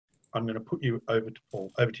I'm going to put you over to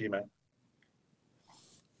Paul. Over to you, mate.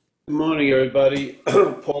 Good morning, everybody.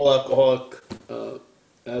 Paul Alcoholic.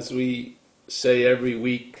 As we say every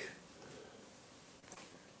week,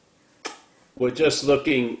 we're just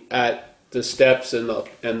looking at the steps and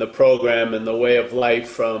the program and the way of life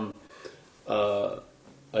from a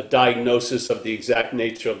diagnosis of the exact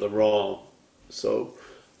nature of the wrong. So,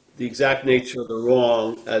 the exact nature of the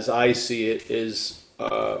wrong, as I see it, is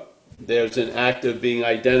there's an act of being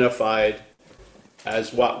identified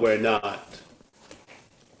as what we're not.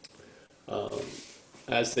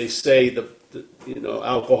 As they say,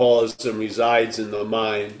 alcoholism resides in the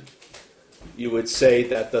mind. You would say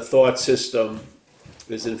that the thought system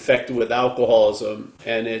is infected with alcoholism,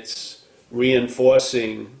 and it's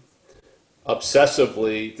reinforcing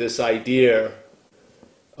obsessively this idea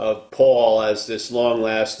of Paul as this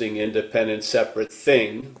long-lasting, independent, separate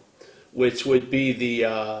thing, which would be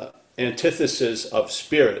the antithesis of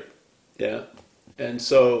spirit. Yeah, and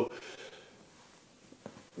so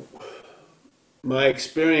my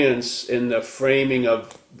experience in the framing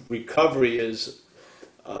of recovery is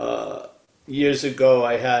years ago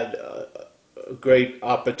I had a great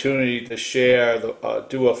opportunity to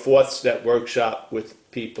do a fourth step workshop with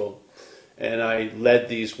people. And I led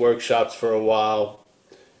these workshops for a while.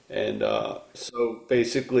 And so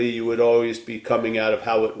basically you would always be coming out of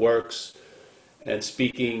how it works and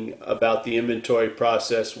speaking about the inventory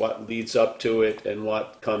process, what leads up to it and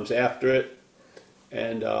what comes after it.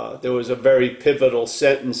 And there was a very pivotal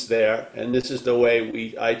sentence there, and this is the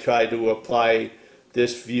way I try to apply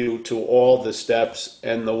this view to all the steps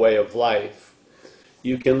and the way of life.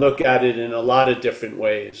 You can look at it in a lot of different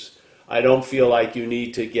ways. I don't feel like you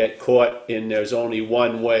need to get caught in there's only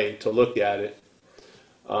one way to look at it.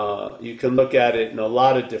 You can look at it in a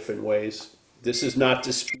lot of different ways. This is not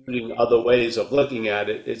disputing other ways of looking at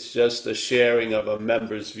it. It's just a sharing of a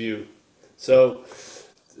member's view. So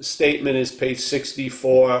the statement is page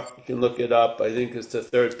 64. You can look it up. I think it's the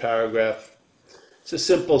third paragraph. It's a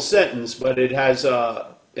simple sentence, but it has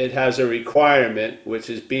a requirement, which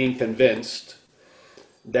is being convinced.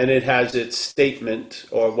 Then it has its statement,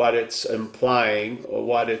 or what it's implying, or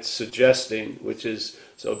what it's suggesting, which is,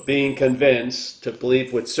 so being convinced, to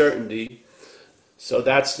believe with certainty. So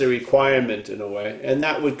that's the requirement in a way. And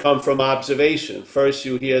that would come from observation. First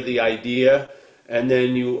you hear the idea, and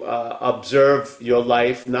then you observe your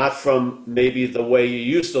life, not from maybe the way you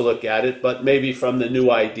used to look at it, but maybe from the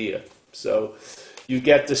new idea. So you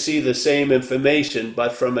get to see the same information,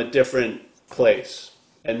 but from a different place.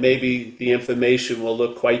 And maybe the information will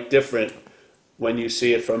look quite different when you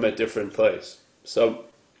see it from a different place. So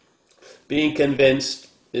being convinced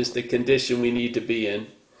is the condition we need to be in.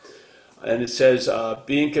 And it says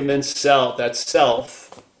being convinced that's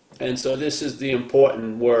self. And so this is the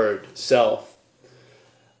important word, self.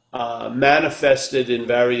 Manifested in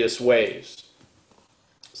various ways.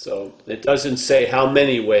 So it doesn't say how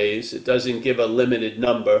many ways. It doesn't give a limited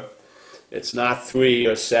number. It's not 3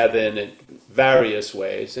 or 7, in various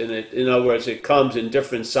ways. And in other words, it comes in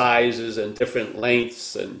different sizes and different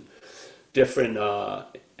lengths and different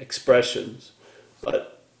expressions.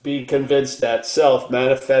 But being convinced that self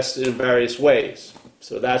manifested in various ways.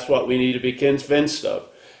 So that's what we need to be convinced of.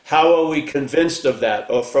 How are we convinced of that?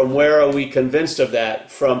 Or from where are we convinced of that?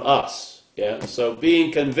 From us. Yeah. So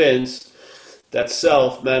being convinced that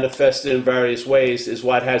self manifested in various ways is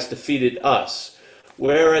what has defeated us.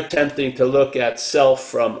 We're attempting to look at self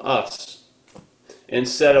from us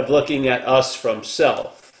instead of looking at us from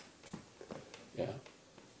self. Yeah.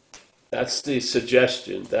 That's the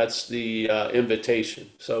suggestion. That's the invitation.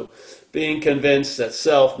 So being convinced that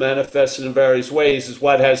self manifested in various ways is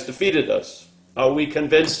what has defeated us. Are we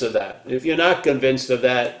convinced of that? If you're not convinced of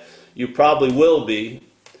that, you probably will be.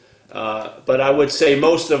 But I would say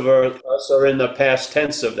most of us are in the past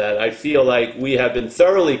tense of that. I feel like we have been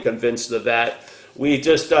thoroughly convinced of that. We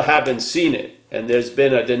just haven't seen it, and there's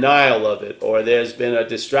been a denial of it, or there's been a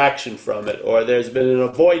distraction from it, or there's been an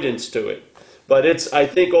avoidance to it. But I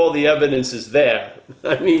think all the evidence is there.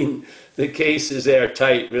 I mean, the case is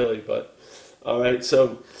airtight, really, but all right,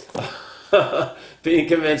 so being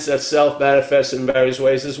convinced that self manifests in various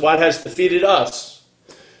ways is what has defeated us.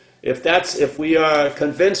 If we are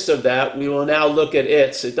convinced of that, we will now look at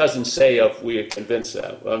its. It doesn't say if we are convinced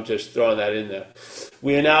of that. I'm just throwing that in there.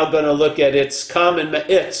 We are now going to look at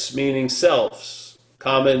its, meaning selves,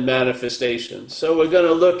 common manifestations. So we're going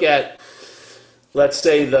to look at, let's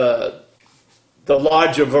say, the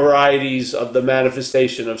larger varieties of the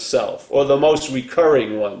manifestation of self, or the most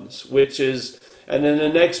recurring ones, which is, and then the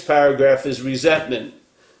next paragraph is resentment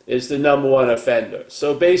is the number one offender.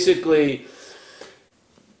 So basically,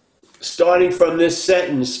 starting from this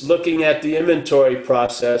sentence, looking at the inventory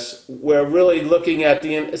process, we're really looking at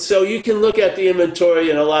so you can look at the inventory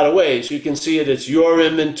in a lot of ways. You can see it's your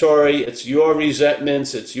inventory, it's your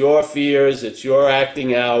resentments, it's your fears, it's your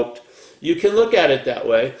acting out. You can look at it that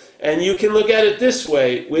way, and you can look at it this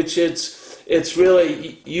way, which it's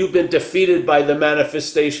really, you've been defeated by the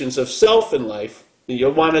manifestations of self in life. You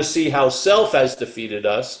want to see how self has defeated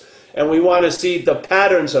us. And we want to see the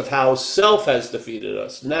patterns of how self has defeated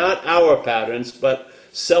us. Not our patterns, but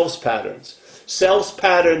self's patterns. Self's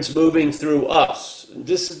patterns moving through us.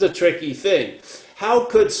 This is the tricky thing. How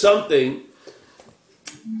could something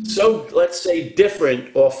so, let's say,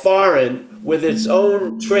 different or foreign with its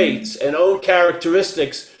own traits and own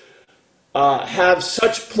characteristics have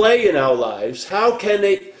such play in our lives? How can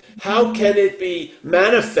it be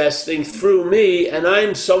manifesting through me, and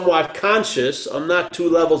I'm somewhat conscious, I'm not 2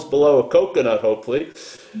 levels below a coconut, hopefully,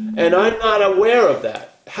 and I'm not aware of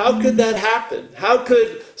that? How could that happen? How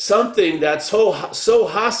could something that's so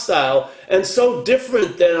hostile and so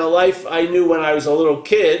different than a life I knew when I was a little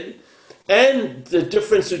kid, and the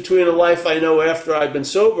difference between a life I know after I've been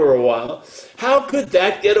sober a while, how could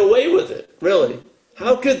that get away with it, really?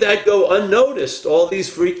 How could that go unnoticed all these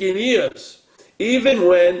freaking years? Even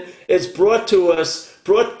when it's brought us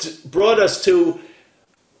to,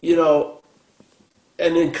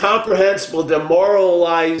 an incomprehensible,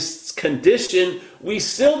 demoralized condition, we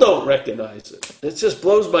still don't recognize it. It just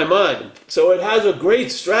blows my mind. So it has a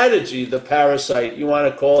great strategy, the parasite. You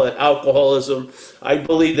want to call it alcoholism. I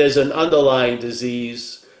believe there's an underlying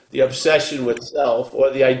disease, the obsession with self, or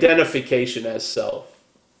the identification as self.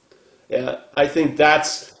 Yeah, I think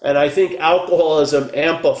alcoholism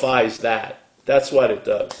amplifies that. That's what it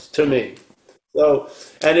does, to me. So,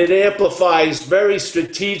 and it amplifies very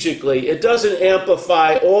strategically. It doesn't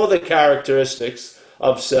amplify all the characteristics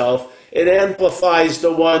of self. It amplifies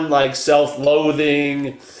the one like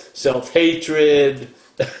self-loathing, self-hatred,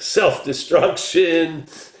 self-destruction.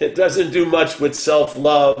 It doesn't do much with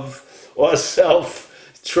self-love or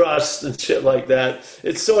self-trust and shit like that.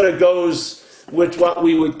 It sort of goes with what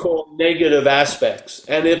we would call negative aspects,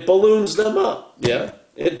 and it balloons them up, yeah?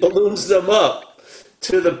 It balloons them up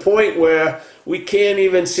to the point where we can't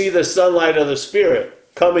even see the sunlight of the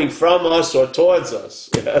Spirit coming from us or towards us.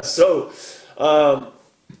 Yeah? So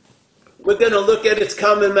we're going to look at its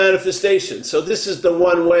common manifestation. So this is the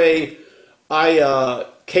one way I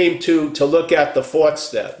came to look at the 4th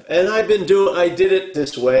step. And I did it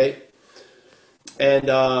this way. And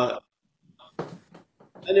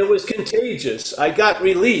it was contagious. I got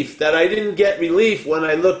relief that I didn't get relief when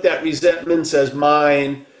I looked at resentments as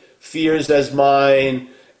mine, fears as mine,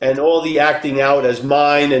 and all the acting out as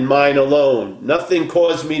mine and mine alone. Nothing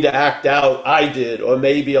caused me to act out. I did, or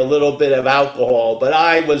maybe a little bit of alcohol, but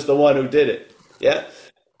I was the one who did it. Yeah.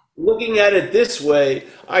 Looking at it this way,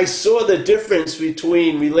 I saw the difference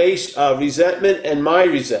between resentment and my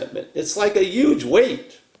resentment. It's like a huge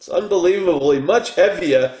weight. It's unbelievably much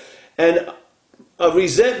heavier, and a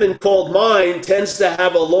resentment called mine tends to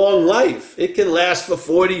have a long life. It can last for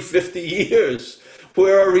 40, 50 years.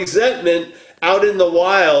 Where a resentment out in the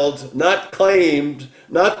wild, not claimed,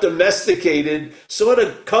 not domesticated, sort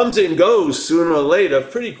of comes and goes sooner or later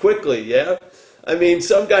pretty quickly, yeah? I mean,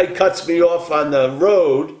 some guy cuts me off on the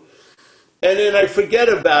road, and then I forget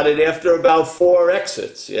about it after about 4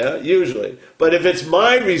 exits, yeah, usually. But if it's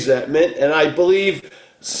my resentment, and I believe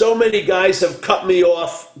so many guys have cut me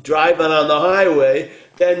off driving on the highway,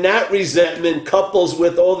 then that resentment couples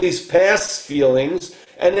with all these past feelings,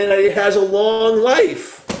 and then it has a long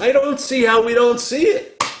life. I don't see how we don't see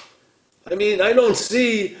it. I mean, I don't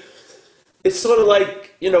see, it's sort of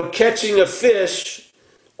like, catching a fish,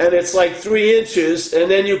 and it's like 3 inches,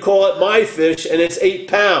 and then you call it my fish, and it's 8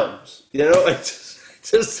 pounds. I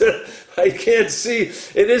can't see.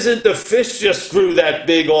 It isn't the fish just grew that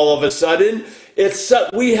big all of a sudden.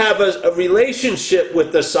 We have a relationship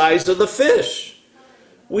with the size of the fish.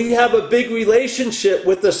 We have a big relationship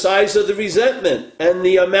with the size of the resentment and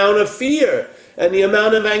the amount of fear and the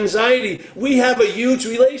amount of anxiety. We have a huge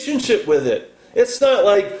relationship with it. It's not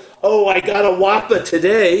like, oh, I got a Whopper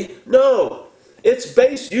today. No, it's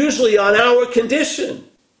based usually on our condition.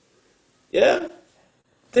 Yeah?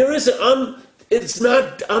 I'm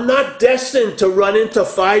not destined to run into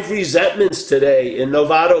 5 resentments today in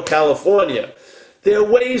Novato, California. There are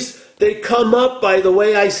ways they come up by the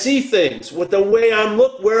way I see things, with the way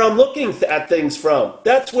where I'm looking at things from.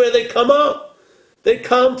 That's where they come up. They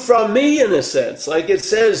come from me in a sense. Like it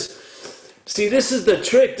says, see, this is the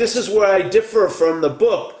trick. This is where I differ from the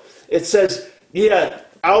book. It says, yeah,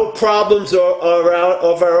 our problems are out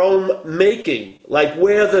of our own making. Like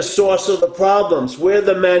we're the source of the problems. We're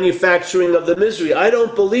the manufacturing of the misery. I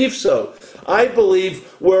don't believe so. I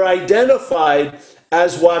believe we're identified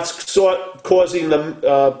as what's causing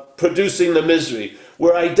the, producing the misery.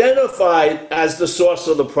 We're identified as the source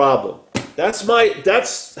of the problem.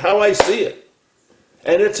 That's how I see it.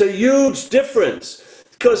 And it's a huge difference.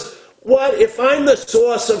 Because what if I'm the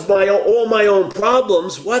source of all my own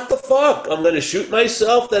problems? What the fuck? I'm going to shoot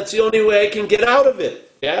myself. That's the only way I can get out of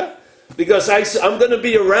it. Yeah, because I'm going to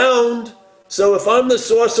be around. So if I'm the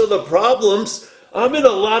source of the problems, I'm in a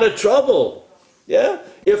lot of trouble. Yeah,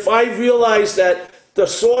 if I realize that the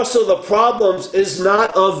source of the problems is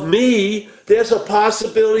not of me, there's a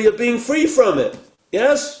possibility of being free from it.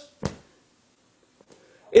 Yes.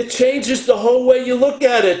 It changes the whole way you look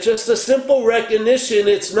at it. Just a simple recognition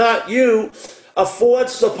it's not you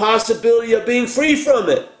affords the possibility of being free from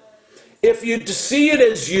it. If you see it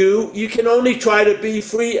as you can only try to be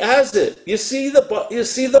free as it. You see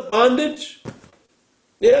the bondage?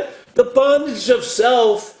 Yeah? The bondage of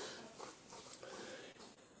self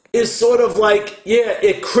is sort of like,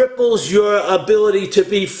 it cripples your ability to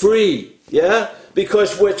be free. Yeah?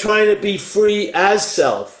 Because we're trying to be free as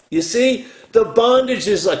self. You see? The bondage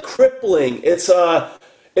is a crippling, it's a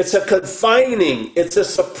confining, it's a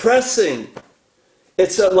suppressing,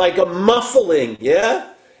 it's like a muffling,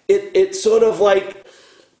 yeah? It's sort of like,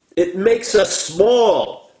 it makes us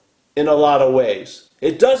small in a lot of ways.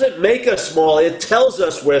 It doesn't make us small, it tells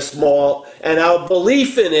us we're small, and our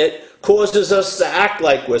belief in it causes us to act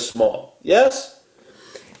like we're small, yes?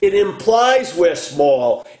 It implies we're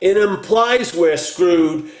small, it implies we're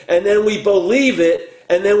screwed, and then we believe it,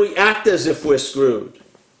 and then we act as if we're screwed.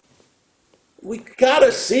 We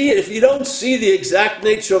gotta see it. If you don't see the exact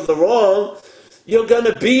nature of the wrong, you're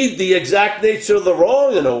gonna be the exact nature of the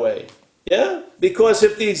wrong in a way. Yeah? Because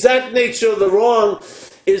if the exact nature of the wrong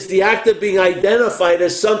is the act of being identified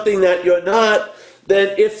as something that you're not,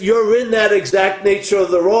 then if you're in that exact nature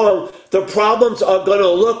of the wrong, the problems are gonna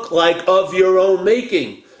look like of your own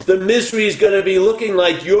making. The misery is gonna be looking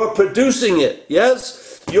like you're producing it. Yes?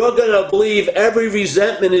 You're going to believe every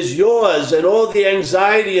resentment is yours and all the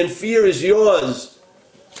anxiety and fear is yours.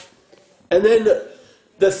 And then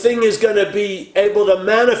the thing is going to be able to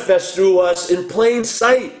manifest through us in plain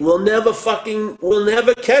sight. We'll never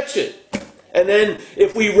catch it. And then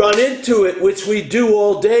if we run into it, which we do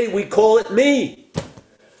all day, we call it me.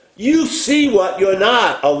 You see what you're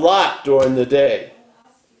not a lot during the day.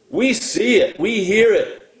 We see it. We hear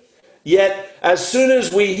it. Yet, as soon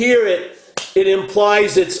as we hear it, it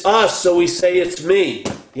implies it's us, so we say it's me.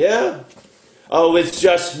 Yeah? Oh, it's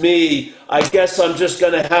just me. I guess I'm just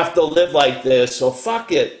going to have to live like this. So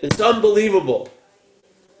fuck it. It's unbelievable.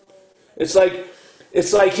 It's like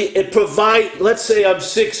it provides, let's say I'm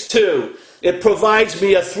 6'2". It provides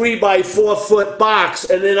me a 3x4 foot box,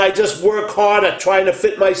 and then I just work hard at trying to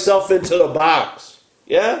fit myself into the box.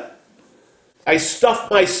 Yeah? I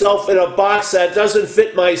stuff myself in a box that doesn't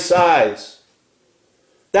fit my size.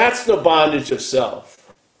 That's the bondage of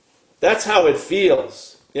self. That's how it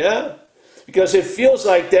feels, yeah? Because it feels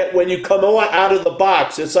like that when you come out of the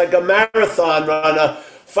box. It's like a marathon runner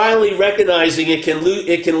finally recognizing it can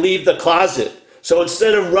leave the closet. So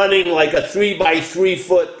instead of running like a 3x3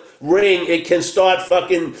 foot ring, it can start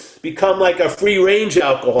become like a free range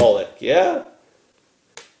alcoholic, yeah?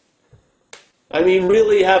 I mean,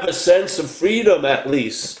 really have a sense of freedom at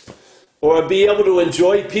least. Or be able to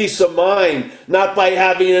enjoy peace of mind, not by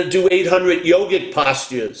having to do 800 yogic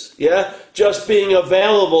postures, yeah? Just being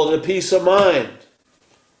available to peace of mind,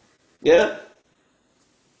 yeah?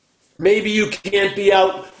 Maybe you can't be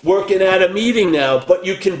out working at a meeting now, but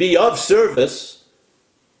you can be of service.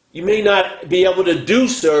 You may not be able to do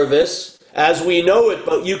service as we know it,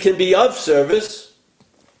 but you can be of service.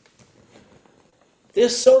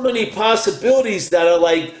 There's so many possibilities that are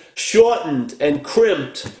like shortened and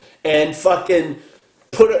crimped and fucking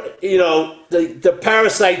the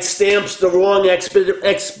parasite stamps the wrong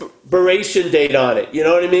expiration date on it. You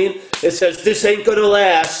know what I mean? It says this ain't gonna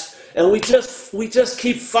last, and we just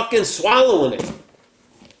keep fucking swallowing it.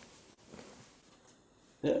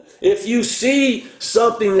 Yeah. If you see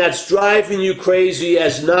something that's driving you crazy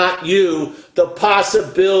as not you, the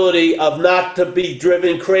possibility of not to be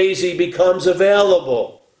driven crazy becomes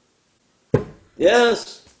available.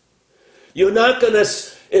 Yes. You're not gonna.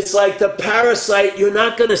 It's like the parasite, you're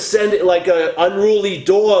not going to send it like an unruly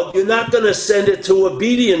dog. You're not going to send it to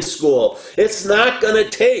obedience school. It's not going to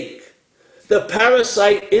take. The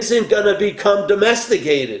parasite isn't going to become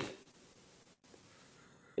domesticated.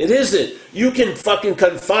 It isn't. You can fucking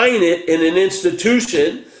confine it in an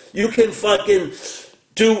institution. You can fucking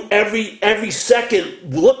do every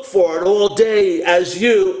second, look for it all day as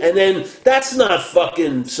you, and then that's not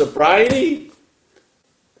fucking sobriety.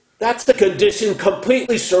 That's the condition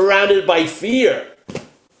completely surrounded by fear.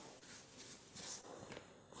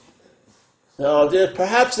 Now,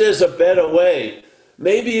 perhaps there's a better way.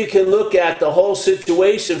 Maybe you can look at the whole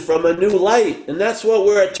situation from a new light, and that's what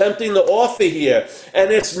we're attempting to offer here.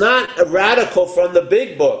 And it's not a radical from the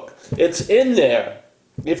big book. It's in there.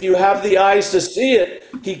 If you have the eyes to see it,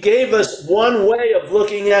 he gave us one way of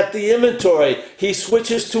looking at the inventory. He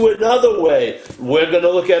switches to another way. We're going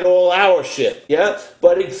to look at all our shit, yeah?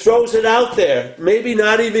 But he throws it out there, maybe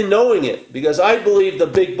not even knowing it, because I believe the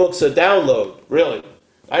big book's a download, really.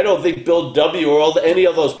 I don't think Bill W. or any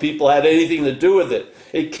of those people had anything to do with it.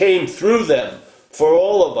 It came through them for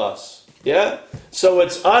all of us, yeah? So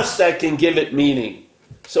it's us that can give it meaning.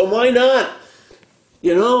 So why not?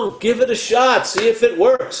 You know, give it a shot. See if it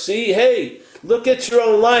works. See, hey, look at your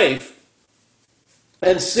own life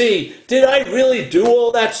and see, did I really do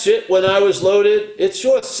all that shit when I was loaded? It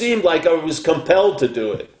sure seemed like I was compelled to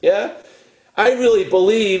do it, yeah? I really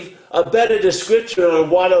believe a better description of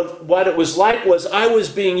what it was like was I was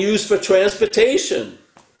being used for transportation,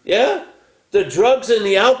 yeah? The drugs and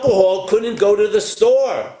the alcohol couldn't go to the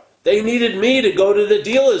store. They needed me to go to the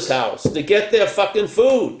dealer's house to get their fucking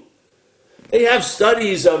food. They have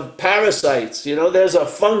studies of parasites. You know, there's a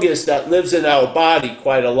fungus that lives in our body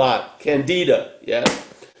quite a lot. Candida, yeah?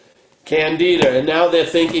 Candida. And now they're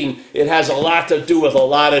thinking it has a lot to do with a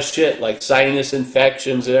lot of shit, like sinus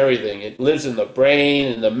infections and everything. It lives in the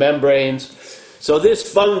brain and the membranes. So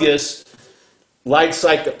this fungus likes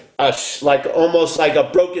almost like a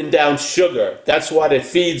broken down sugar. That's what it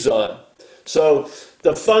feeds on. So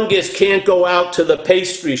the fungus can't go out to the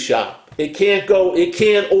pastry shop. It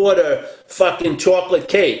can't order fucking chocolate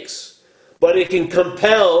cakes, but it can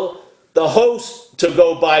compel the host to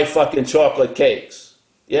go buy fucking chocolate cakes.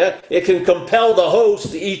 Yeah? It can compel the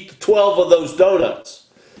host to eat 12 of those donuts.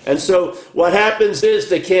 And so what happens is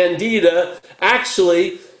the candida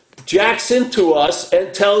actually jacks into us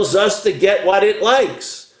and tells us to get what it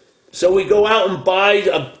likes. So we go out and buy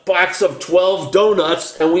a box of 12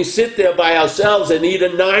 donuts and we sit there by ourselves and eat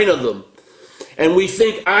 9 of them. And we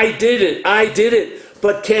think, I did it.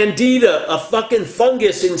 But candida, a fucking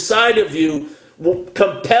fungus inside of you,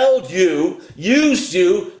 compelled you, used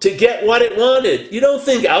you to get what it wanted. You don't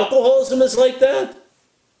think alcoholism is like that?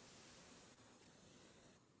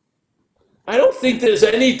 I don't think there's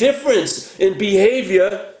any difference in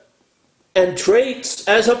behavior and traits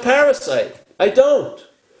as a parasite. I don't.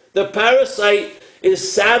 The parasite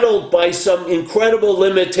is saddled by some incredible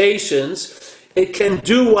limitations. It can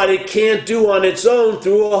do what it can't do on its own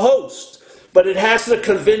through a host. But it has to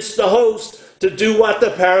convince the host to do what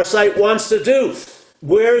the parasite wants to do.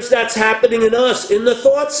 Where is that happening in us? In the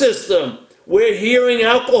thought system. We're hearing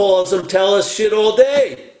alcoholism tell us shit all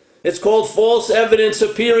day. It's called false evidence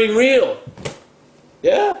appearing real.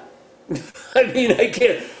 Yeah? I mean, I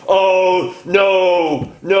can't. Oh,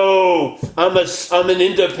 no. I'm an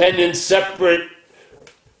independent, separate,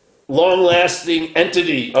 long-lasting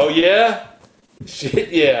entity. Oh, yeah? Shit,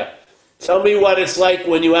 yeah. Tell me what it's like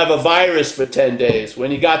when you have a virus for 10 days,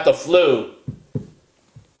 when you got the flu.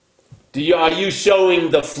 Are you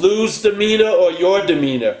showing the flu's demeanor or your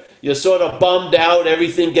demeanor? You're sort of bummed out,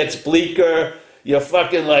 everything gets bleaker. You're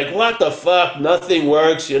fucking like, what the fuck? Nothing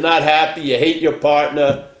works. You're not happy. You hate your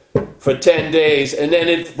partner for 10 days. And then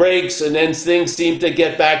it breaks and then things seem to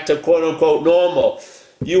get back to quote-unquote normal.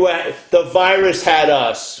 The virus had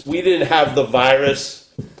us. We didn't have the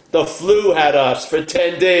virus. The flu had us for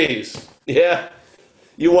 10 days. Yeah?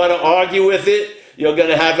 You want to argue with it? You're going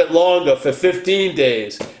to have it longer for 15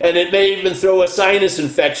 days. And it may even throw a sinus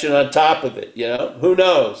infection on top of it, you know? Who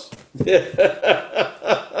knows?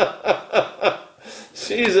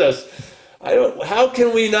 Jesus. How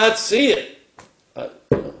can we not see it? I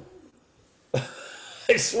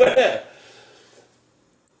swear.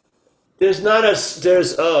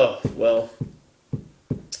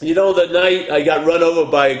 You know, the night I got run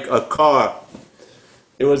over by a car,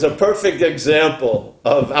 it was a perfect example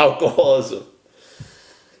of alcoholism.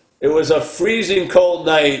 It was a freezing cold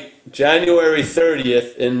night, January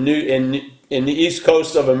 30th in the east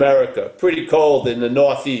coast of America. Pretty cold in the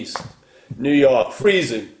northeast, New York,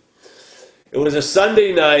 freezing. It was a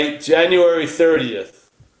Sunday night, January 30th.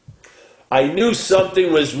 I knew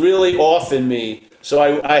something was really off in me,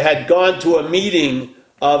 so I had gone to a meeting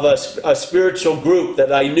of a spiritual group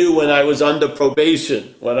that I knew when I was under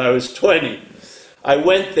probation, when I was 20. I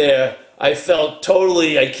went there. I felt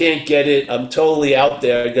totally, I can't get it. I'm totally out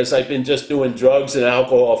there because I've been just doing drugs and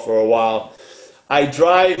alcohol for a while. I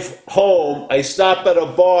drive home. I stop at a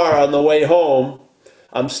bar on the way home.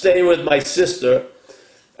 I'm staying with my sister.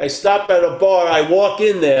 I stop at a bar. I walk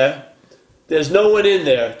in there. There's no one in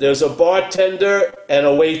there. There's a bartender and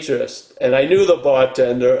a waitress. And I knew the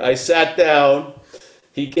bartender. I sat down.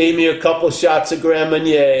 He gave me a couple shots of Grand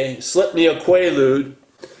Marnier, slipped me a Quaalude.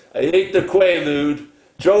 I ate the Quaalude,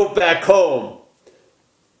 drove back home.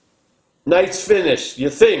 Night's finished, you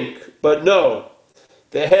think, but no.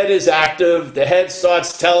 The head is active. The head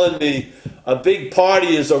starts telling me a big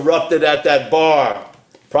party is erupted at that bar,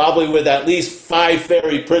 probably with at least 5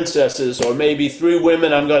 fairy princesses or maybe 3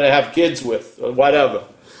 women I'm going to have kids with or whatever.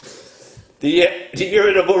 The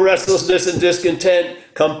irritable restlessness and discontent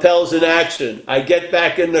compels an action. I get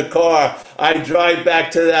back in the car. I drive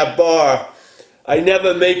back to that bar. I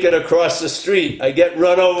never make it across the street. I get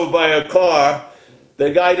run over by a car. The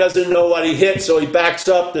guy doesn't know what he hit, so he backs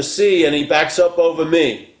up to see, and he backs up over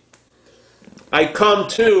me. I come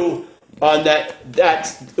to on that.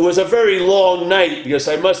 It was a very long night because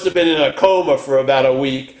I must have been in a coma for about a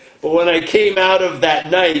week. But when I came out of that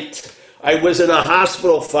night, I was in a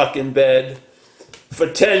hospital fucking bed for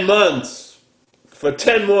 10 months. For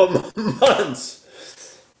 10 more months.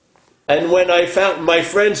 And when I found my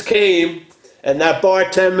friends came, and that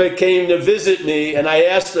bartender came to visit me, and I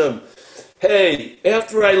asked him, hey,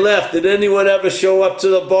 after I left, did anyone ever show up to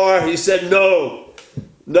the bar? He said, no.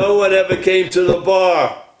 No one ever came to the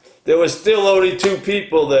bar. There were still only 2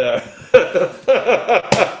 people there.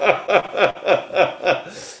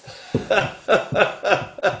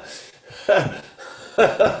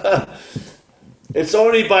 It's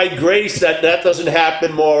only by grace that doesn't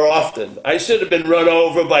happen more often. I should have been run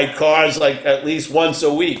over by cars like at least once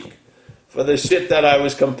a week for the shit that I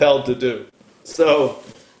was compelled to do. So,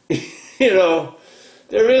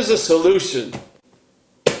 there is a solution.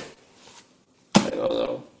 I don't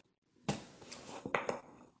know.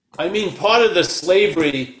 I mean, part of the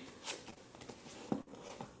slavery,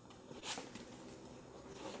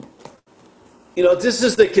 this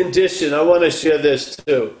is the condition. I want to share this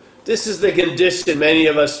too. This is the condition many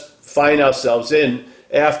of us find ourselves in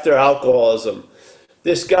after alcoholism.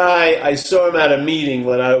 This guy, I saw him at a meeting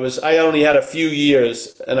when I only had a few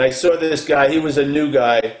years, and I saw this guy. He was a new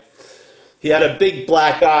guy. He had a big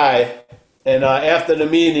black eye, and after the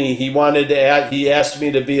meeting, he asked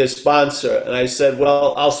me to be a sponsor, and I said,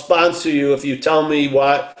 well, I'll sponsor you if you tell me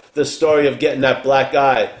what the story of getting that black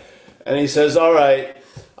eye. And he says, all right.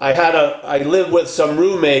 I lived with some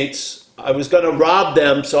roommates. I was going to rob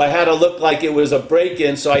them, so I had to look like it was a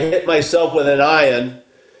break-in, so I hit myself with an iron,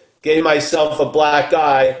 gave myself a black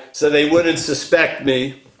eye so they wouldn't suspect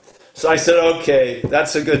me. So I said, okay,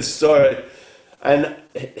 that's a good story. And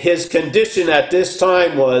his condition at this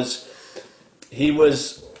time was he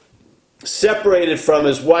was separated from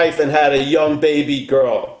his wife and had a young baby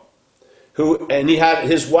girl.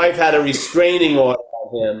 His wife had a restraining order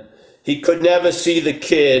on him. He could never see the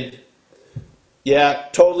kid. Yeah,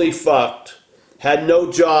 totally fucked. Had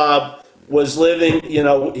no job, was living,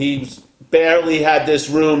 he barely had this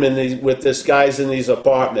room with this guy's in his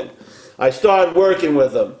apartment. I started working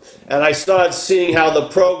with him, and I started seeing how the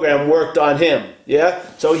program worked on him. Yeah?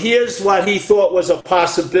 So here's what he thought was a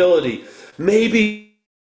possibility. Maybe,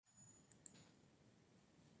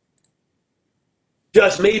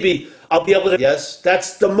 just maybe, I'll be able to... Yes,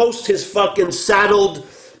 that's the most his fucking saddled,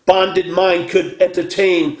 bonded mind could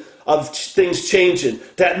entertain of things changing.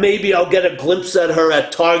 That maybe I'll get a glimpse at her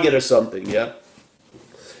at Target or something, yeah?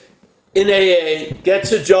 In AA,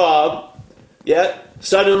 gets a job, yeah?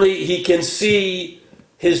 Suddenly he can see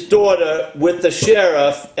his daughter with the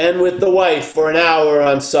sheriff and with the wife for an hour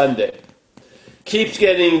on Sunday. Keeps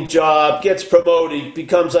getting a job, gets promoted,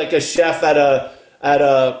 becomes like a chef at a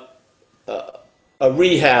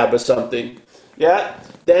rehab or something, yeah?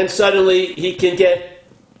 Then suddenly he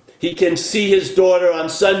can see his daughter on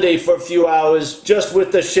Sunday for a few hours just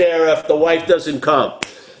with the sheriff. The wife doesn't come.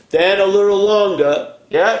 Then a little longer,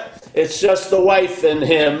 yeah, it's just the wife and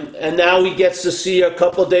him, and now he gets to see her a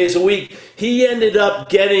couple days a week. He ended up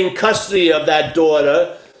getting custody of that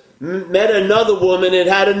daughter, met another woman, and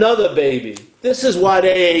had another baby. This is what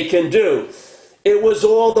AA can do. It was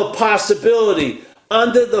all the possibility.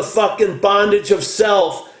 Under the fucking bondage of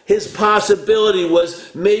self, his possibility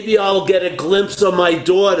was, maybe I'll get a glimpse of my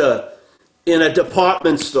daughter in a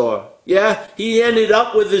department store. Yeah? He ended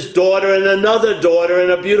up with his daughter and another daughter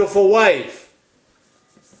and a beautiful wife.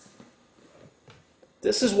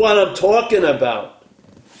 This is what I'm talking about.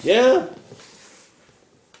 Yeah?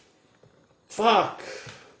 Fuck.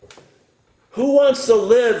 Who wants to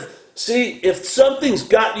live? See, if something's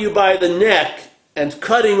got you by the neck and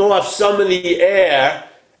cutting off some of the air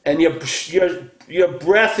and your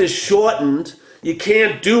breath is shortened, you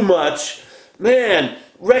can't do much, man,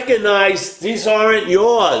 recognize these aren't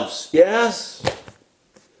yours, yes?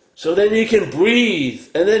 So then you can breathe,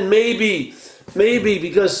 and then maybe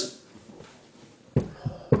because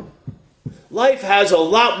life has a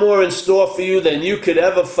lot more in store for you than you could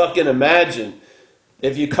ever fucking imagine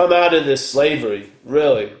if you come out of this slavery,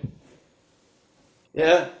 really.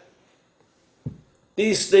 Yeah?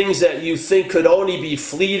 These things that you think could only be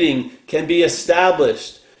fleeting can be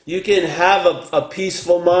established. You can have a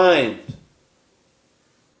peaceful mind.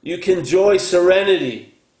 You can enjoy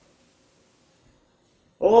serenity.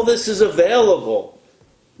 All this is available,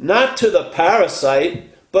 not to the parasite,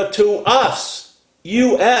 but to us.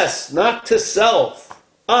 US, not to self.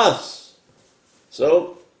 Us.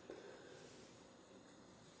 So,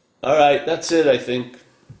 all right, that's it, I think.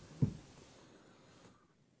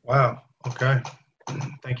 Wow. Okay.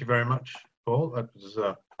 Thank you very much, Paul. That was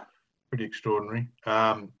pretty extraordinary.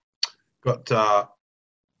 Got time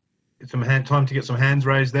to get some hands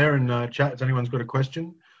raised there in chat. If anyone's got a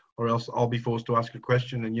question, or else I'll be forced to ask a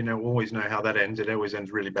question, and always know how that ends. It always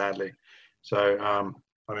ends really badly. So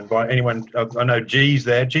I invite anyone. I know G's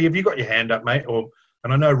there. G, have you got your hand up, mate?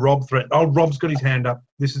 And I know Rob threatened. Oh, Rob's got his hand up.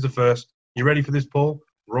 This is the first. You ready for this, Paul?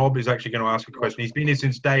 Rob is actually going to ask a question. He's been here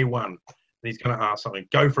since day one. He's going to ask something.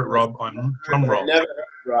 Go for it, Rob. I'm from Rob. Never heard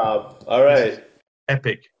Rob. All right.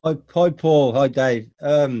 Epic. Hi, Paul. Hi, Dave.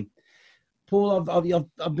 Paul,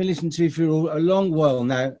 I've been listening to you for a long while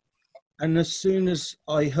now, and as soon as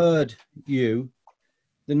I heard you,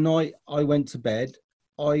 the night I went to bed,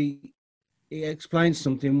 it explained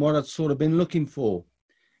something what I'd sort of been looking for,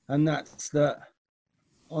 and that's that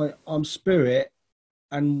I'm spirit,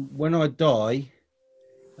 and when I die,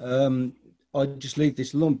 I just leave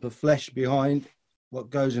this lump of flesh behind, what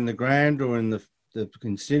goes in the ground or in the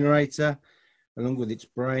incinerator, along with its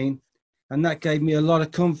brain, and that gave me a lot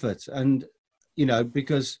of comfort. And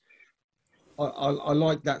because I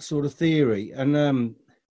like that sort of theory, and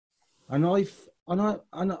I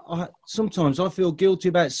sometimes I feel guilty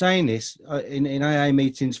about saying this in AA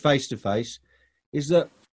meetings face to face, is that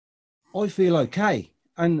I feel okay,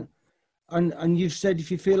 and you've said if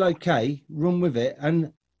you feel okay, run with it,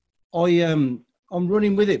 and I'm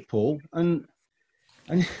running with it, Paul, and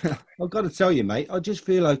I've got to tell you, mate, I just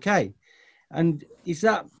feel okay. And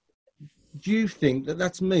do you think that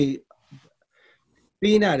that's me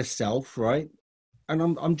being out of self, right? And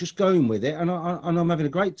I'm just going with it, and I'm having a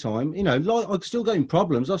great time. Like I'm still getting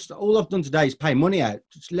problems. All I've done today is pay money out,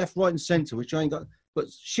 just left, right, and centre, which I ain't got. But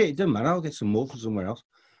shit, it doesn't matter. I'll get some more from somewhere else.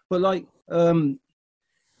 But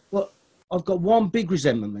I've got one big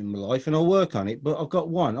resentment in my life, and I'll work on it. But I've got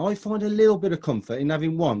one. I find a little bit of comfort in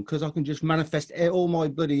having one, because I can just manifest all my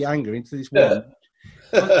bloody anger into this one.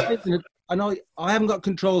 And I haven't got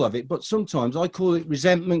control of it. But sometimes I call it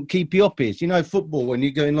resentment keepy uppies. Football, when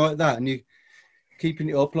you're going like that and you keeping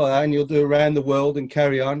it up like that, and you'll do around the world and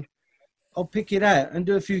carry on. I'll pick it out and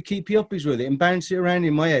do a few keepy uppies with it and bounce it around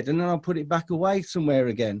in my head, and then I'll put it back away somewhere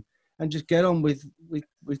again and just get on with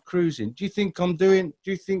cruising. Do you think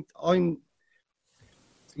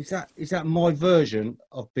is that my version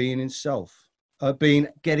of being in self,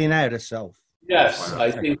 getting out of self? Yes,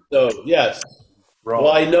 I think so. Yes. Rob.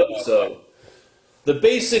 Well, I know so. The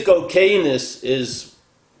basic okayness is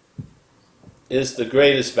the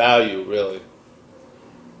greatest value, really.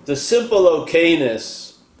 The simple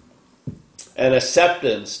okayness and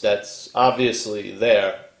acceptance that's obviously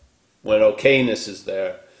there when okayness is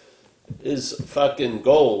there is fucking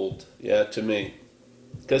gold, to me.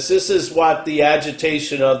 Because this is what the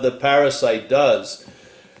agitation of the parasite does.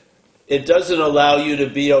 It doesn't allow you to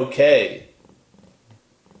be okay.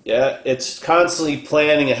 Yeah, it's constantly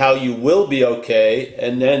planning how you will be okay,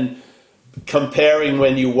 and then comparing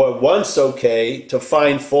when you were once okay to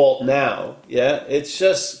find fault now. Yeah,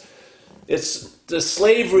 the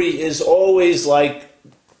slavery is always like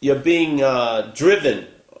you're being driven,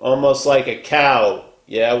 almost like a cow,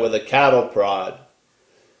 with a cattle prod.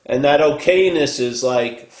 And that okayness is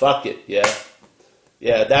like, fuck it,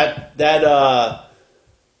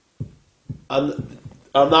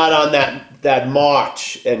 I'm not on that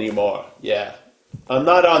march anymore. Yeah, I'm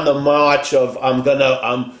not on the march of I'm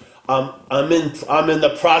in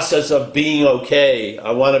the process of being okay.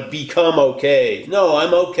 I want to become okay. No,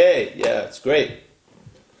 I'm okay. Yeah, it's great.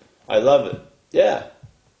 I love it. Yeah.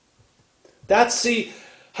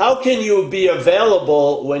 How can you be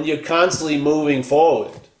available when you're constantly moving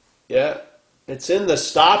forward? Yeah. It's in the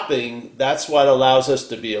stopping. That's what allows us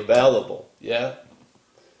to be available. Yeah.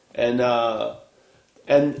 And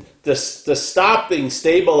the stopping,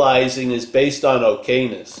 stabilizing is based on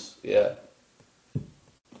okayness. Yeah.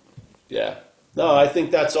 Yeah. No, I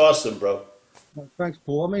think that's awesome, bro. Thanks,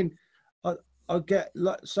 Paul. I mean, I, I get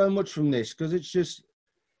so much from this because it's just,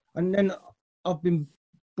 and then I've been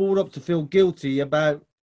brought up to feel guilty about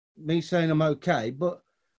me saying I'm okay, but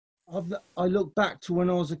I look back to when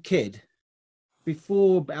I was a kid,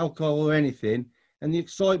 before alcohol or anything, and the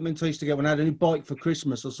excitement I used to get when I had a new bike for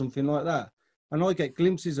Christmas or something like that. And I get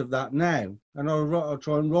glimpses of that now, and I'll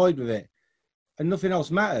try and ride with it, and nothing else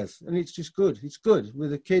matters. And it's just good. It's good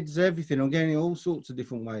with the kids, everything. I'm getting it all sorts of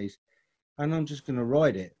different ways, and I'm just going to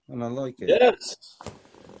ride it, and I like it. Yes.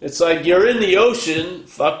 It's like you're in the ocean,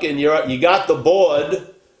 fucking, you got the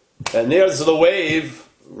board, and there's the wave.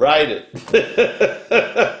 Ride it.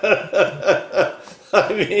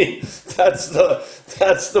 I mean, that's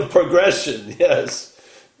the progression. Yes.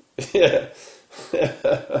 Yeah.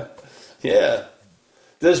 Yeah.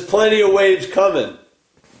 There's plenty of waves coming.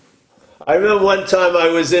 I remember one time I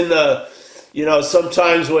was in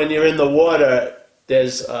sometimes when you're in the water,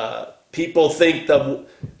 there's people think that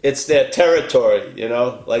it's their territory,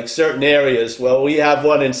 like certain areas. Well, we have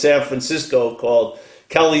one in San Francisco called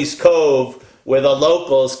Kelly's Cove where the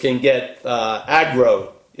locals can get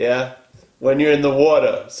aggro, yeah, when you're in the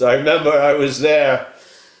water. So I remember I was there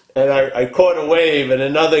and I caught a wave, and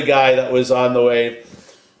another guy that was on the wave,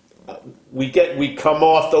 we come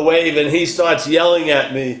off the wave and he starts yelling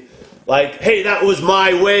at me like, hey, that was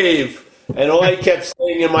my wave. And all I kept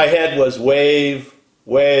saying in my head was wave,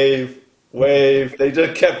 wave, wave. They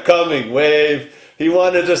just kept coming, wave. He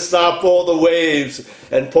wanted to stop all the waves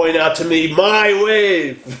and point out to me, my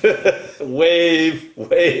wave. Wave,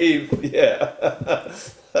 wave, yeah.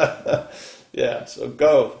 Yeah, so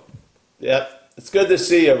go. Yeah, it's good to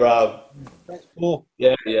see you, Rob. Thanks, Paul.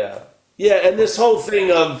 Yeah, yeah. Yeah, and this whole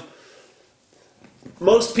thing of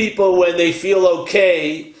most people, when they feel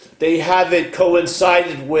okay, they have it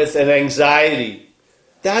coincided with an anxiety.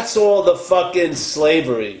 That's all the fucking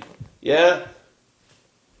slavery, yeah?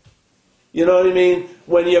 You know what I mean?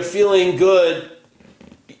 When you're feeling good,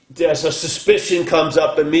 there's a suspicion comes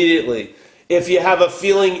up immediately. If you have a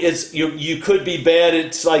feeling you could be bad,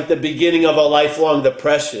 it's like the beginning of a lifelong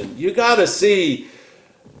depression. You got to see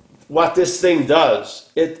what this thing does.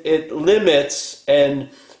 It limits and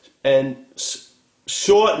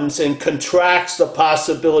shortens and contracts the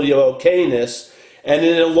possibility of okayness, and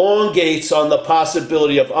it elongates on the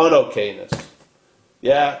possibility of unokayness.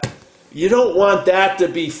 Yeah? You don't want that to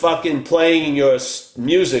be fucking playing your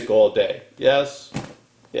music all day. Yes?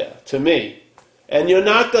 Yeah, to me. And you're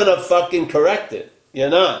not going to fucking correct it. You're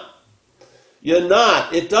not. You're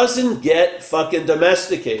not. It doesn't get fucking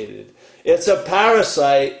domesticated. It's a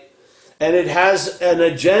parasite, and it has an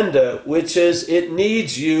agenda, which is it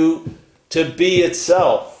needs you to be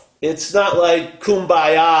itself. It's not like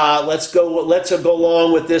kumbaya, let's go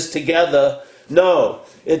along with this together. No,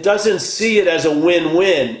 it doesn't see it as a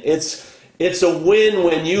win-win. It's a win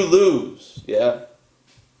when you lose. Yeah,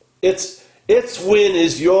 its win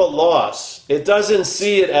is your loss. It doesn't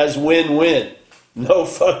see it as win-win. No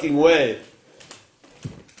fucking way.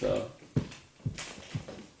 No.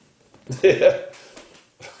 Yeah.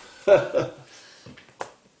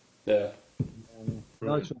 Yeah.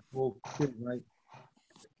 Nice one, Paul. Good, mate.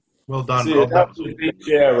 Well done, See, Rob. that was a big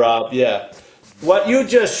share, Rob. Yeah. What you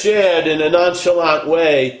just shared in a nonchalant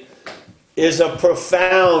way is a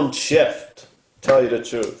profound shift, tell you the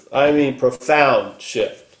truth. I mean, profound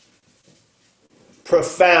shift.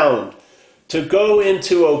 Profound. To go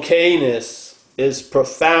into okayness is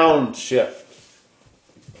profound shift.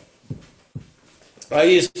 I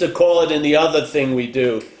used to call it in the other thing we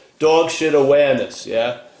do, dog shit awareness,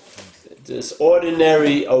 yeah? This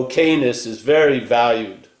ordinary okayness is very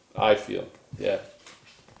valued, I feel, yeah.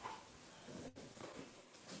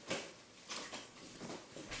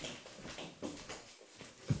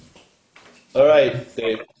 All right,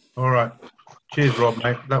 Dave. All right. Cheers, Rob,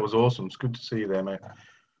 mate. That was awesome. It's good to see you there, mate.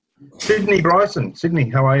 Sydney Bryson. Sydney,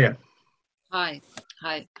 how are you? Hi.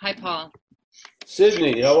 Hi, Paul.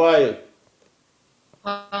 Sydney, how are you?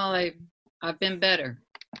 Paul, I've been better.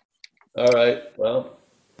 All right, well,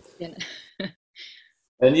 You know,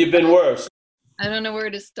 and you've been worse. I don't know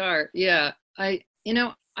where to start. Yeah, I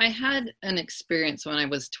had an experience when I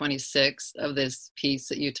was 26 of this piece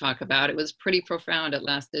that you talk about. It was pretty profound. It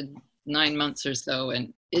lasted 9 months or so,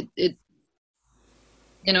 and I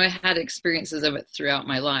had experiences of it throughout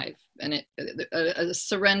my life, and a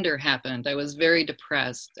surrender happened. I was very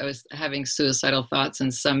depressed. I was having suicidal thoughts,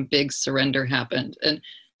 and some big surrender happened,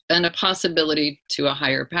 and a possibility to a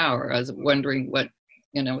higher power. I was wondering what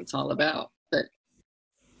it's all about. But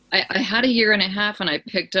I had a year and a half, and I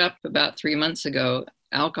picked up about 3 months ago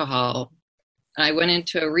alcohol I went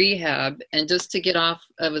into a rehab, and just to get off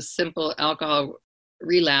of a simple alcohol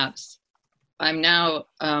relapse, I'm now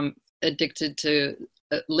addicted to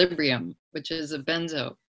Librium, which is a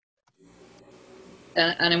benzo.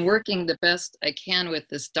 And I'm working the best I can with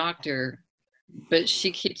this doctor, but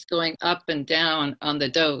she keeps going up and down on the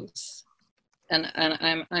dose. And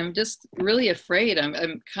I'm just really afraid.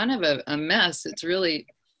 I'm kind of a mess. It's really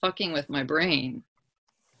fucking with my brain.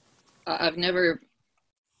 I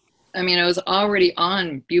was already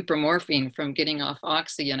on buprenorphine from getting off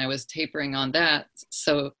oxy, and I was tapering on that.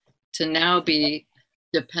 So to now be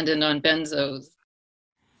dependent on benzos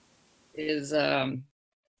is, I'm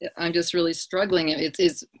just really struggling.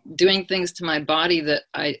 It's doing things to my body that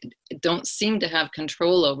I don't seem to have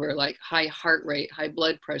control over, like high heart rate, high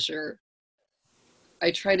blood pressure. I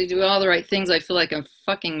try to do all the right things. I feel like a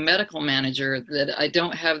fucking medical manager that I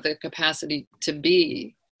don't have the capacity to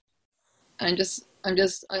be. I'm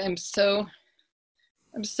so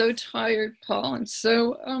tired, Paul. I'm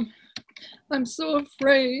so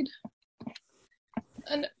afraid.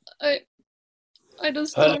 And I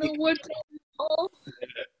just don't know what to do, Paul.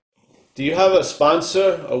 Do you have a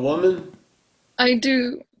sponsor, a woman? I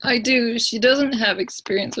do. She doesn't have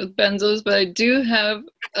experience with benzos, but I do have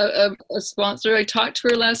a sponsor. I talked to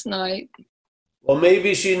her last night. Well,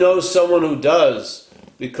 maybe she knows someone who does,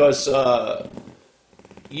 because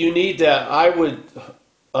you need that.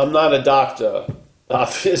 I'm not a doctor,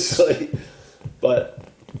 obviously, but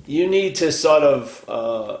you need to sort of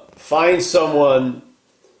find someone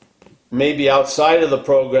maybe outside of the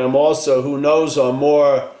program also who knows a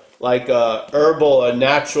more like a herbal, a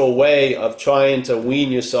natural way of trying to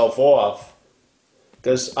wean yourself off.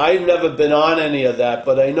 Because I've never been on any of that,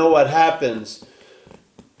 but I know what happens.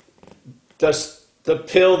 The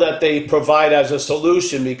pill that they provide as a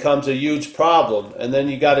solution becomes a huge problem, and then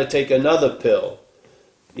you got to take another pill.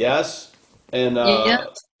 Yes? And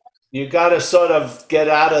you got to sort of get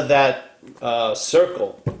out of that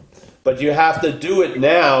circle. But you have to do it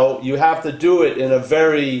now. You have to do it in a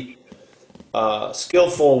very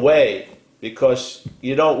skillful way, because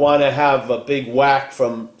you don't want to have a big whack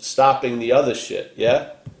from stopping the other shit, yeah?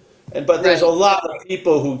 But there's a lot of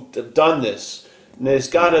people who've done this, and there's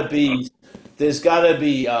got to be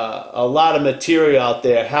a lot of material out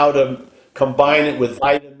there how to combine it with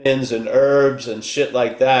vitamins and herbs and shit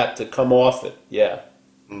like that to come off it, yeah.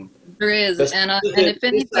 There is, and if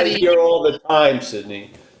anybody... I hear all the time,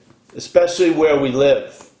 Sydney, especially where we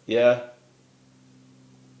live, yeah?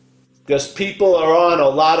 Because people are on a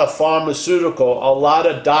lot of pharmaceutical, a lot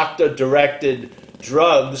of doctor-directed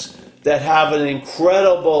drugs that have an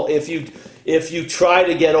incredible, if you try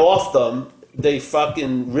to get off them, they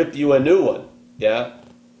fucking rip you a new one, yeah?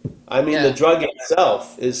 I mean, the drug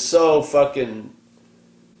itself is so fucking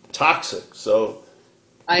toxic, so...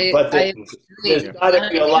 there's got to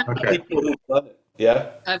be a lot of people who've done it,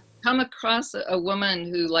 yeah? I've come across a woman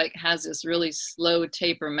who has this really slow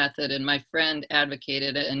taper method, and my friend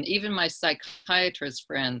advocated it, and even my psychiatrist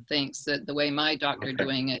friend thinks that the way my doctor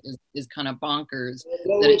doing it is kind of bonkers.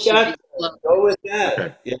 Go with that. Go with that.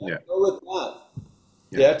 Okay. Yeah. Go with that.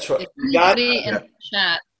 Yeah. If anybody in the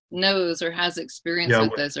chat knows or has experience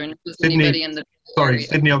with this, or knows anybody in the area.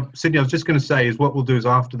 Sydney, I was just going to say is what we'll do is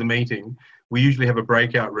after the meeting, we usually have a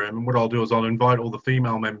breakout room, and what I'll do is I'll invite all the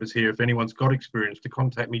female members here, if anyone's got experience, to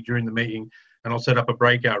contact me during the meeting, and I'll set up a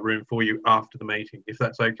breakout room for you after the meeting, if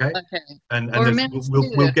that's okay. Okay. And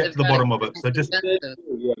we'll get to the bottom of it. So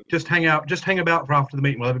just hang about for after the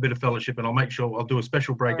meeting. We'll have a bit of fellowship, and I'll make sure I'll do a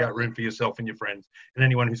special breakout room for yourself and your friends and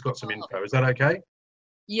anyone who's got some info. Is that okay?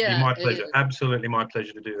 Yeah. My pleasure. Absolutely my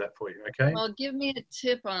pleasure to do that for you. Okay. Well, give me a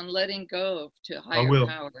tip on letting go to higher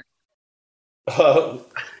power.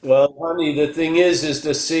 Well, honey, the thing is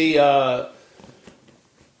to see, why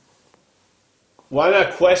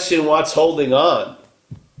not question what's holding on?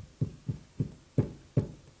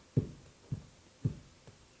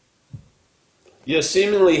 You're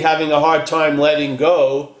seemingly having a hard time letting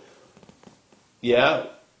go, yeah?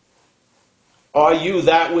 Are you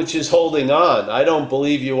that which is holding on? I don't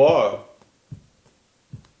believe you are.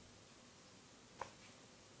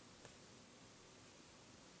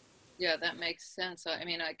 Yeah, that makes sense. I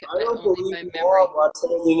mean, I don't believe you are what's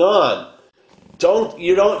holding on.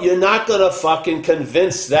 You're not going to fucking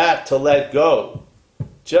convince that to let go.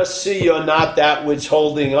 Just see you're not that which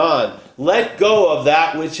holding on. Let go of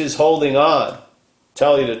that which is holding on.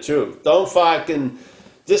 Tell you the truth. Don't fucking,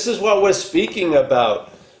 this is what we're speaking about.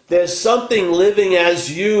 There's something living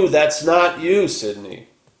as you that's not you, Sydney.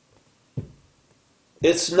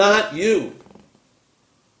 It's not you.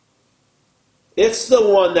 It's the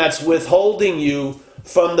one that's withholding you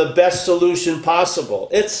from the best solution possible.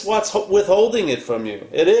 It's what's withholding it from you.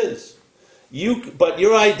 It is. But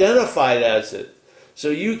you're identified as it. So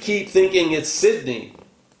you keep thinking it's Sydney.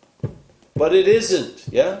 But it isn't,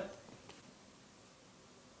 yeah?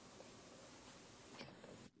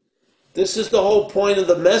 This is the whole point of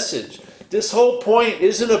the message. This whole point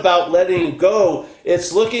isn't about letting go.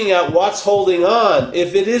 It's looking at what's holding on.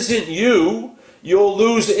 If it isn't you, you'll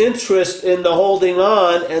lose interest in the holding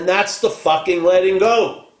on, and that's the fucking letting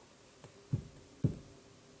go.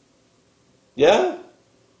 Yeah?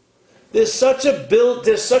 There's such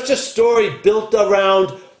a story built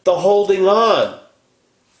around the holding on.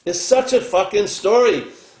 It's such a fucking story.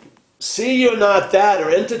 See you're not that, or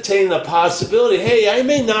entertain the possibility, hey, I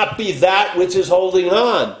may not be that which is holding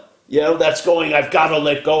on. You know, that's going, I've got to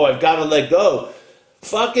let go, I've got to let go.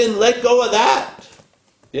 Fucking let go of that.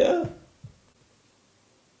 Yeah?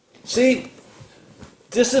 See,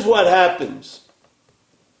 this is what happens.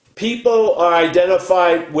 People are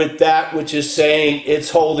identified with that which is saying it's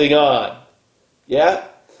holding on. Yeah?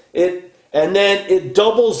 And then it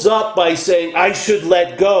doubles up by saying, I should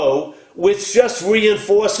let go, which just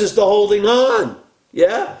reinforces the holding on.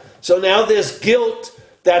 Yeah? So now there's guilt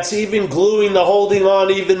that's even gluing the holding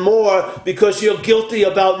on even more because you're guilty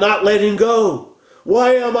about not letting go.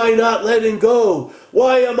 Why am I not letting go?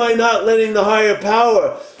 Why am I not letting the higher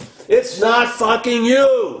power? It's not fucking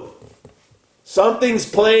you. Something's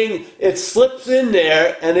playing, it slips in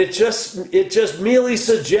there and it just merely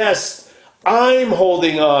suggests I'm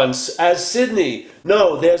holding on as Sydney.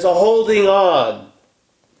 No, there's a holding on.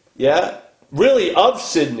 Yeah? Really of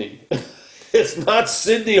Sydney. It's not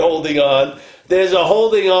Sydney holding on. There's a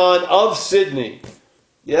holding on of Sydney.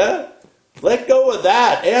 Yeah? Let go of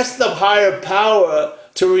that. Ask the higher power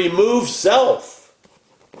to remove self.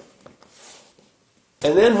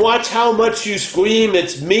 And then watch how much you scream,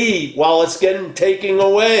 it's me, while it's getting taken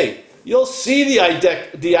away. You'll see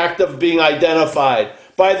the act of being identified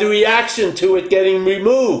by the reaction to it getting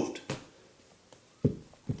removed.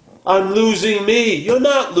 I'm losing me. You're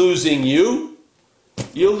not losing you.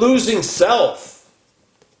 You're losing self.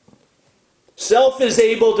 Self is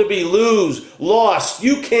able to be lost.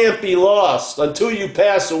 You can't be lost until you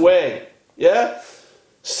pass away. Yeah?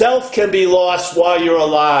 Self can be lost while you're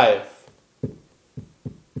alive.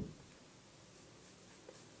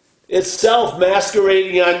 It's self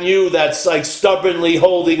masquerading on you that's like stubbornly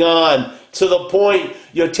holding on to the point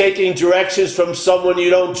you're taking directions from someone you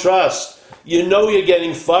don't trust. You know you're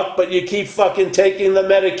getting fucked, but you keep fucking taking the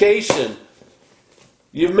medication.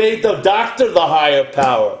 You've made the doctor the higher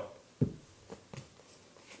power.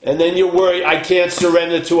 And then you're worried, I can't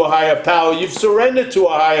surrender to a higher power. You've surrendered to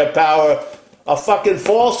a higher power, a fucking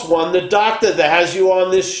false one, the doctor that has you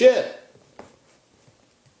on this shit.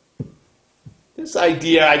 This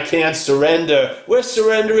idea I can't surrender, we're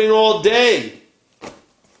surrendering all day.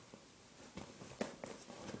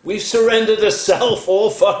 We've surrendered to self all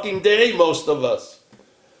fucking day, most of us.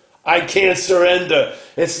 I can't surrender.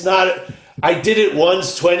 It's not, I did it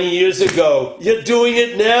once 20 years ago. You're doing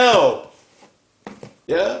it now.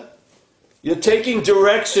 Yeah? You're taking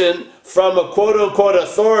direction from a quote-unquote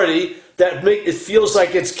authority that it feels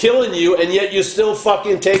like it's killing you, and yet you're still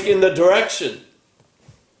fucking taking the direction.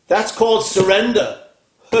 That's called surrender.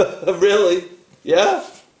 Really? Yeah?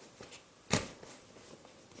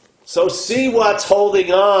 So see what's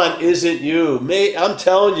holding on isn't you. I'm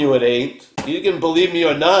telling you it ain't. You can believe me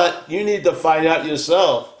or not. You need to find out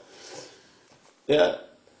yourself. Yeah?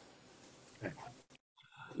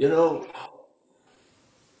 You know,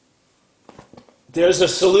 there's a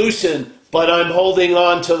solution, but I'm holding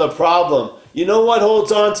on to the problem. You know what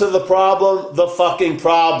holds on to the problem? The fucking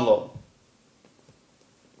problem.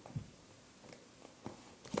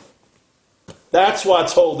 That's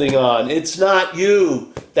what's holding on. It's not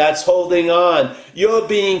you that's holding on. You're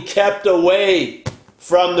being kept away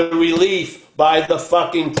from the relief by the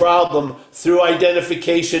fucking problem through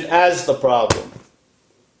identification as the problem.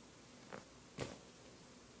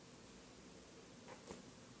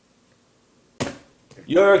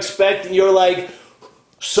 You're like,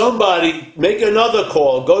 somebody, make another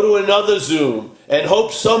call, go to another Zoom, and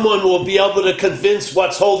hope someone will be able to convince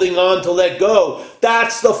what's holding on to let go.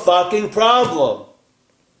 That's the fucking problem.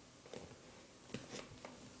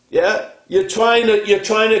 Yeah? You're trying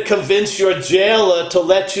to convince your jailer to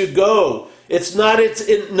let you go. It's not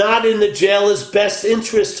in the jailer's best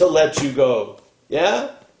interest to let you go.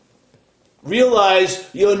 Yeah? Realize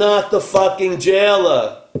you're not the fucking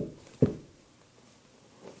jailer.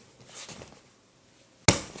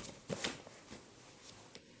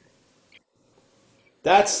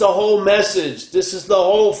 That's the whole message. This is the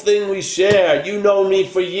whole thing we share. You know me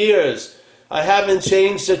for years. I haven't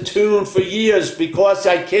changed a tune for years because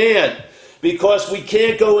I can't. Because we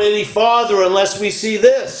can't go any farther unless we see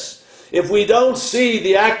this. If we don't see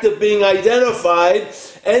the act of being identified,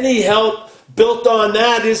 any help built on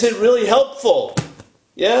that isn't really helpful.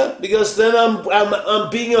 Yeah? Because then I'm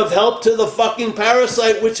being of help to the fucking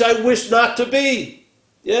parasite, which I wish not to be.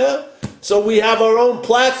 Yeah? So we have our own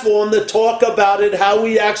platform to talk about it, how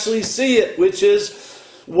we actually see it, which is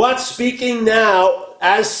what's speaking now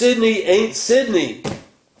as Sydney ain't Sydney.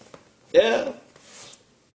 Yeah?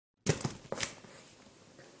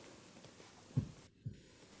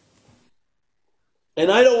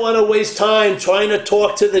 And I don't want to waste time trying to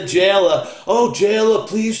talk to the jailer. Oh, jailer,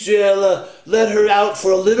 please, jailer, let her out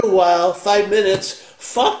for a little while, 5 minutes.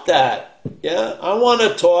 Fuck that. Yeah, I want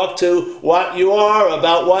to talk to what you are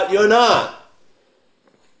about what you're not.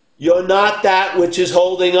 You're not that which is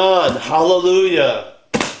holding on. Hallelujah.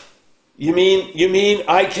 You mean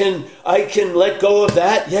I can let go of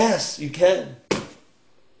that? Yes, you can.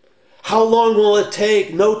 How long will it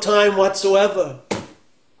take? No time whatsoever.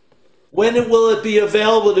 When will it be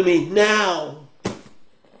available to me? Now.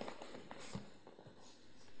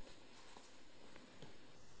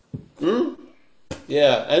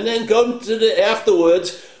 Yeah, and then go to the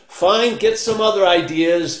afterwards, get some other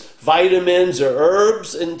ideas, vitamins or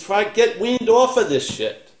herbs, and get weaned off of this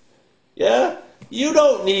shit. Yeah? You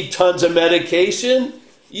don't need tons of medication.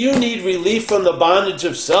 You need relief from the bondage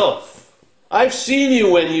of self. I've seen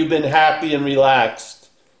you when you've been happy and relaxed.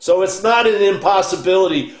 So it's not an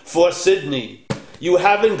impossibility for Sydney. You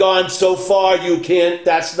haven't gone so far you can't,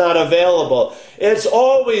 that's not available. It's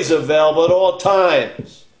always available at all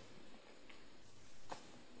times.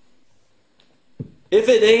 If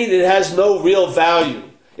it ain't, it has no real value.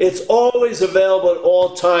 It's always available at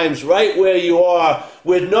all times, right where you are,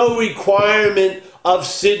 with no requirement of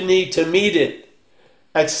Sydney to meet it,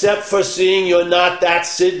 except for seeing you're not that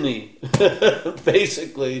Sydney,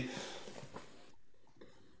 basically.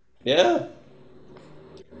 Yeah.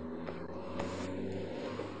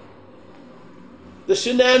 The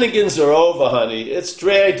shenanigans are over, honey. It's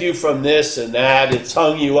dragged you from this and that. It's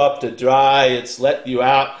hung you up to dry. It's let you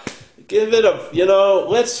out. Give it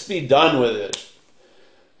let's be done with it.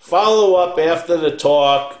 Follow up after the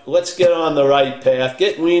talk. Let's get on the right path.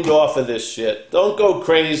 Get weaned off of this shit. Don't go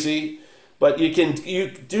crazy, but you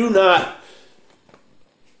do not,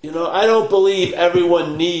 I don't believe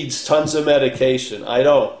everyone needs tons of medication. I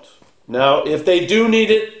don't. Now, if they do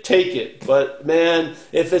need it, take it. But, man,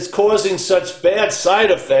 if it's causing such bad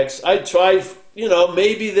side effects, I'd try,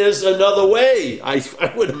 maybe there's another way. I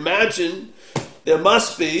would imagine there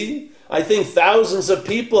must be. I think thousands of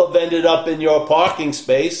people have ended up in your parking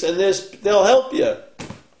space, and they'll help you.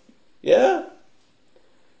 Yeah?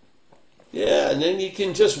 Yeah, and then you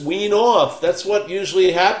can just wean off. That's what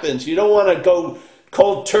usually happens. You don't want to go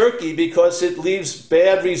cold turkey because it leaves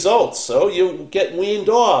bad results. So you get weaned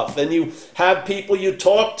off and you have people you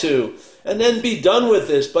talk to and then be done with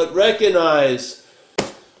this. But recognize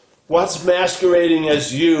what's masquerading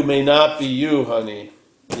as you may not be you, honey.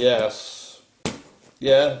 Yes.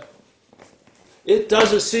 Yeah. It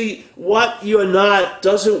doesn't see what you're not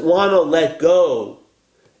doesn't want to let go.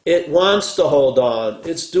 It wants to hold on.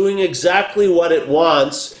 It's doing exactly what it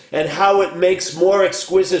wants, and how it makes more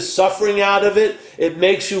exquisite suffering out of it. It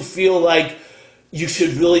makes you feel like you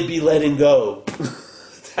should really be letting go.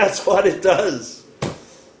 That's what it does.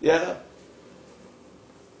 Yeah?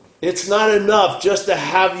 It's not enough just to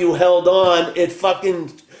have you held on.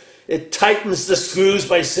 It tightens the screws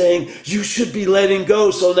by saying, you should be letting go,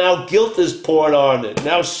 so now guilt is poured on it.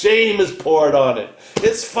 Now shame is poured on it.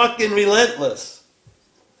 It's fucking relentless.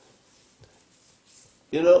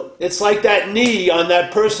 It's like that knee on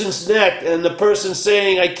that person's neck and the person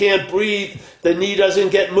saying, I can't breathe, the knee doesn't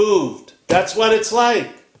get moved. That's what it's like.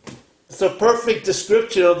 It's a perfect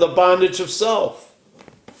description of the bondage of self.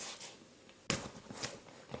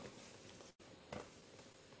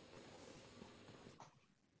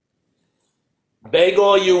 Beg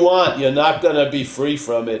all you want, you're not going to be free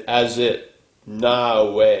from it as it.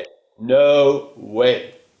 No way. No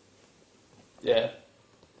way. Yeah.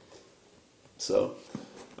 So,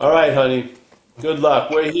 all right, honey. Good luck.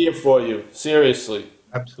 We're here for you. Seriously.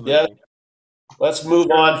 Absolutely. Yeah. Let's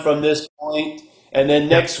move on from this point, and then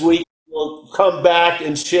next week we'll come back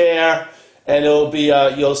and share, and it'll be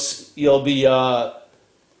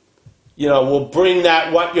we'll bring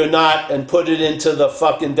that what you're not and put it into the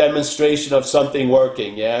fucking demonstration of something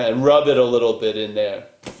working, yeah, and rub it a little bit in there,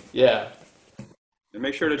 yeah. And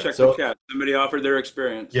make sure to check the chat. Somebody offered their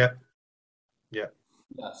experience. Yeah. Yeah.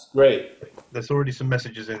 Yes, great. There's already some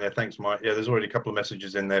messages in there. Thanks, Mike. Yeah, there's already a couple of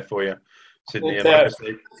messages in there for you. Sydney. And like I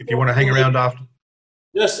say, if you want to hang around after.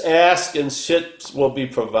 Just ask and shit will be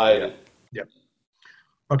provided. Yeah.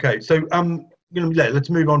 Okay, so let's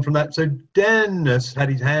move on from that. So Dennis had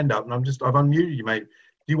his hand up, and I've unmuted you, mate.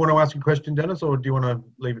 Do you want to ask a question, Dennis, or do you want to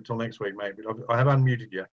leave it till next week, mate? I have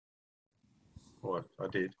unmuted you. Oh, I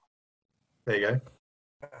did. There you go.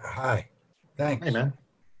 Hi. Thanks. Hey, man.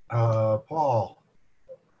 Paul,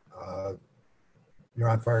 you're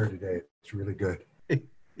on fire today. It's really good.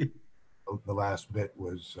 The last bit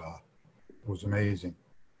was amazing.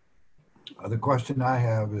 The question I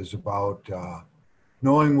have is about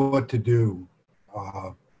knowing what to do.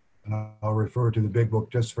 And I'll refer to the big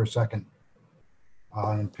book just for a second.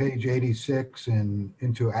 On page 86 in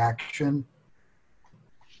Into Action,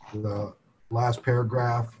 the last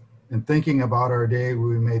paragraph, in thinking about our day,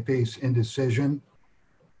 we may face indecision,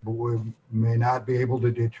 but we may not be able to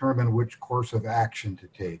determine which course of action to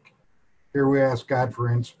take. Here we ask God for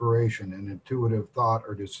inspiration and intuitive thought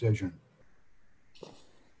or decision.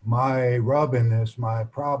 My rub in this, my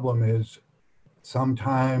problem is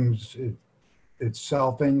sometimes it's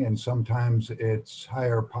selfing and sometimes it's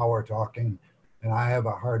higher power talking, and I have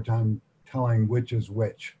a hard time telling which is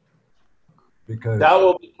which. Because that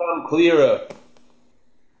will become clearer.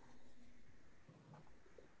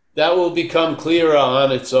 That will become clearer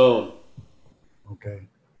on its own. Okay.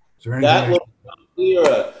 Is there anything that will become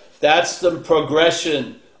clearer. That's the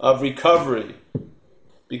progression of recovery,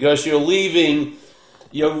 because you're leaving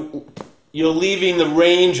the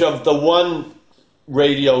range of the one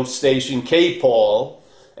radio station, K-Paul,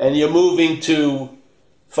 and you're moving to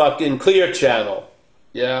fucking Clear Channel.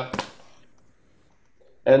 Yeah.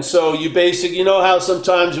 And so you basically, you know how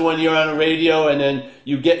sometimes when you're on a radio and then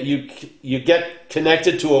you get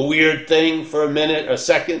connected to a weird thing for a minute or a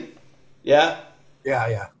second? Yeah?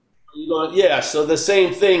 Yeah. So the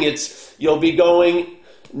same thing, you'll be going,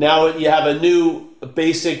 now you have a new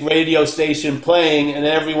basic radio station playing, and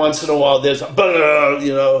every once in a while there's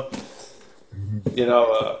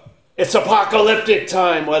it's apocalyptic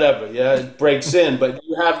time, whatever, yeah, it breaks in, but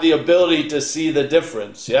you have the ability to see the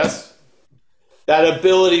difference, yes? That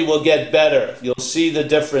ability will get better. You'll see the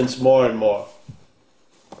difference more and more.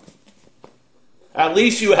 At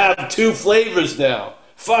least you have two flavors now.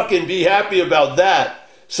 Fucking be happy about that.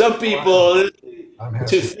 Some people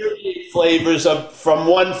to 38 flavors from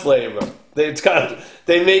one flavor. They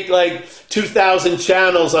make like 2,000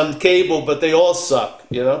 channels on cable, but they all suck,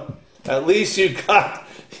 you know? At least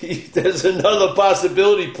there's another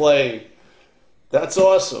possibility playing. That's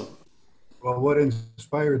awesome. Well, what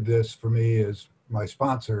inspired this for me is my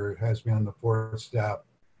sponsor has me on the fourth step,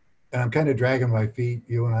 and I'm kind of dragging my feet.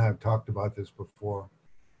 You and I have talked about this before.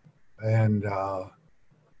 And the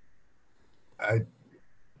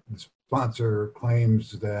sponsor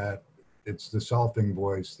claims that it's the selfing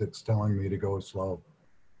voice that's telling me to go slow.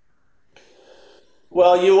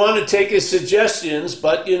 Well, you want to take his suggestions,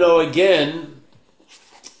 but, again,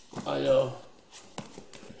 I know,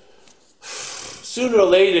 sooner or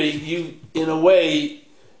later, in a way,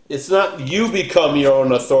 it's not you become your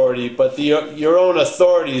own authority, but your own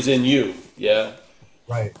authority is in you, yeah?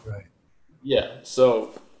 Right. Yeah,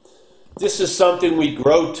 so this is something we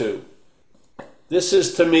grow to. This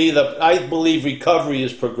is, to me, I believe recovery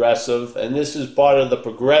is progressive, and this is part of the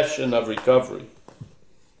progression of recovery.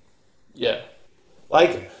 Yeah.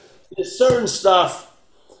 Like, there's certain stuff,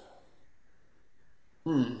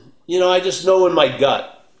 I just know in my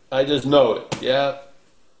gut. I just know it, yeah?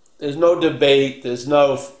 There's no debate. There's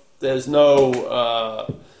no,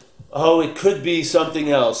 it could be something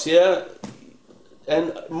else, yeah?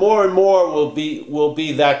 And more will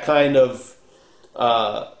be that kind of,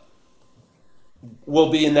 will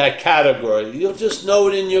be in that category. You'll just know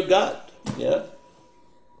it in your gut, yeah?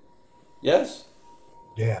 Yes?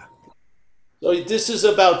 Yeah. So this is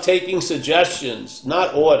about taking suggestions,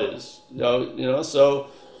 not orders, so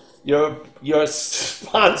your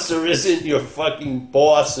sponsor isn't your fucking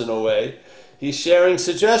boss in a way. He's sharing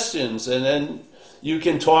suggestions, and then you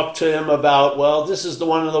can talk to him about, well, this is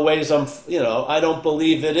one of the ways I don't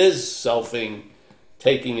believe it is selfing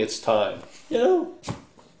taking its time,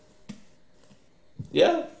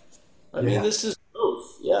 Yeah. I mean, this is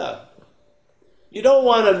both, yeah. You don't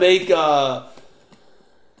want to make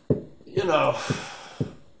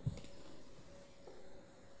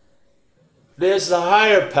there's the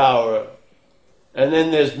higher power, and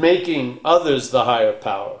then there's making others the higher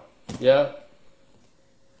power, yeah?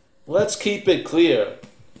 Let's keep it clear.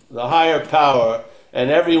 The higher power,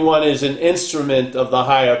 and everyone is an instrument of the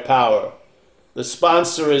higher power. The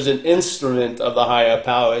sponsor is an instrument of the higher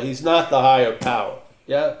power. He's not the higher power,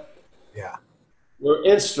 yeah? Yeah. We're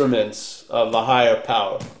instruments of the higher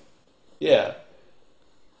power. Yeah.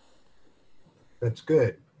 That's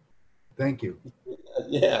good. Thank you.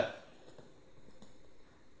 Yeah.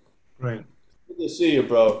 Great. Good to see you,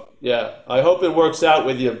 bro. Yeah. I hope it works out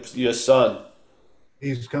with your son.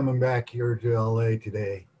 He's coming back here to LA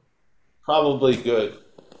today. Probably good.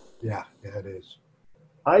 Yeah, it is.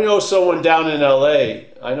 I know someone down in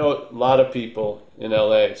LA. I know a lot of people in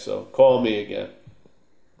LA, so call me again.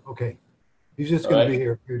 Okay. He's just All going right. to be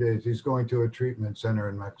here a few days. He's going to a treatment center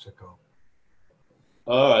in Mexico.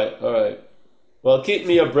 All right, all right. Well, keep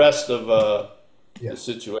me abreast of the Yeah.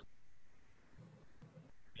 situation.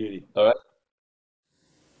 Beauty. All right.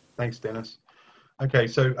 Thanks, Dennis. Okay,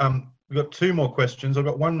 so we've got two more questions. I've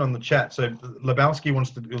got one on the chat. So Lebowski wants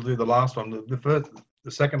to do the last one.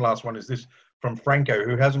 The second last one is this from Franco,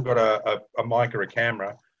 who hasn't got a mic or a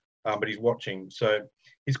camera, but he's watching. So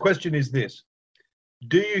his question is this: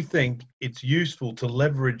 do you think it's useful to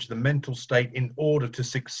leverage the mental state in order to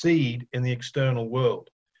succeed in the external world?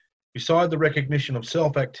 Beside the recognition of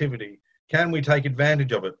self-activity, can we take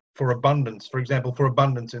advantage of it for abundance, for example, for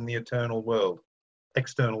abundance in the external world?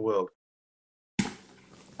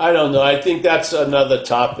 I don't know. I think that's another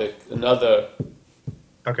topic.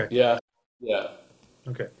 Okay. Yeah.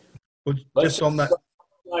 Okay. Well, Let's just on that.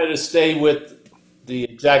 try to stay with the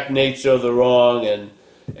exact nature of the wrong and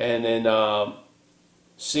then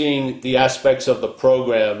seeing the aspects of the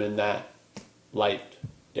program in that light.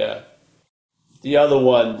 Yeah. The other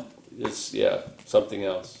one is something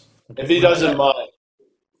else. If he doesn't mind.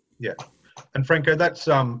 Yeah. And Franco, that's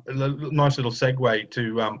a nice little segue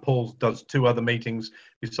to Paul does two other meetings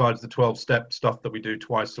besides the 12-step stuff that we do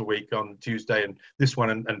twice a week on Tuesday and this one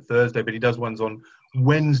and Thursday, but he does ones on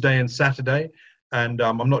Wednesday and Saturday. And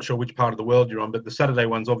I'm not sure which part of the world you're on, but the Saturday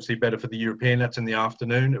one's obviously better for the European. That's in the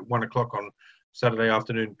afternoon at 1 o'clock on Saturday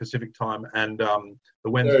afternoon Pacific time. And the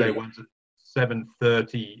Wednesday one's at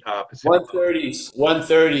 7:30 Pacific time.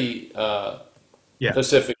 1:30 Yeah.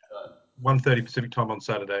 Pacific time. 1:30 Pacific time on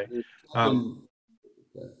Saturday.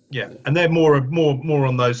 Yeah, and they're more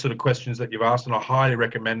on those sort of questions that you've asked, and I highly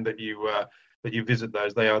recommend that you visit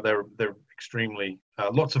those. They're extremely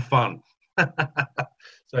lots of fun.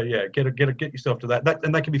 So yeah, get yourself to that.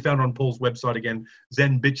 And that can be found on Paul's website again,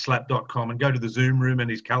 zenbitchslap.com, and go to the Zoom room and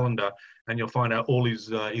his calendar, and you'll find out all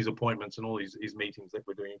his appointments and all his meetings that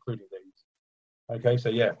we're doing, including these. Okay, so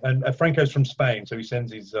yeah, and Franco's from Spain, so he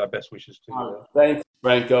sends his best wishes to you. Thanks,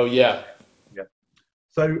 Franco. Yeah.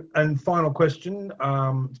 So, and final question.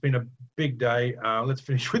 It's been a big day. Let's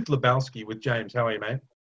finish with Lebowski with James. How are you, mate?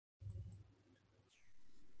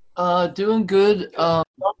 Doing good.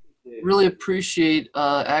 Really appreciate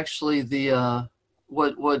actually the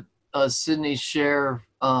what Sydney share.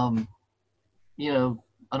 You know,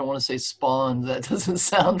 I don't want to say spawned. That doesn't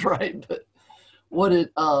sound right, but what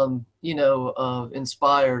it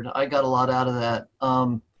inspired. I got a lot out of that.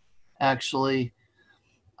 Actually.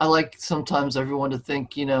 I like sometimes everyone to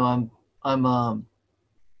think, I'm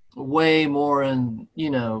way more in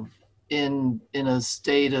a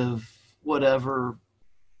state of whatever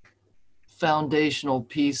foundational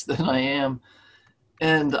piece than I am.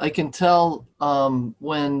 And I can tell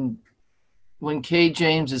when Kay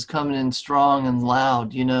James is coming in strong and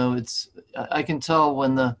loud, I can tell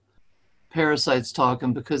when the Parasite's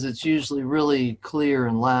talking because it's usually really clear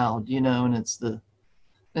and loud,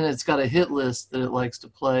 and it's got a hit list that it likes to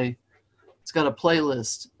play. It's got a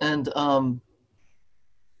playlist, and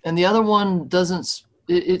the other one doesn't.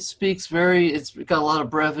 It speaks it's got a lot of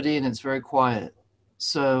brevity and it's very quiet.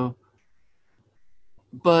 So,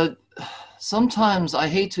 but sometimes I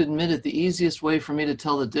hate to admit it. The easiest way for me to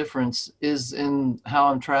tell the difference is in how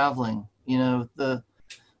I'm traveling. The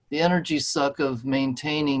energy suck of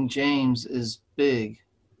maintaining James is big,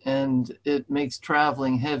 and it makes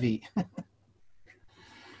traveling heavy.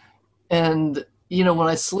 And, when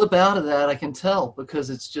I slip out of that, I can tell because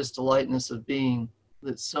it's just a lightness of being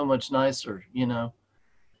that's so much nicer,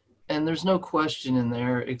 and there's no question in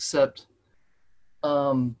there except,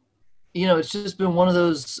 it's just been one of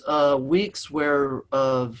those weeks where,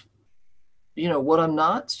 what I'm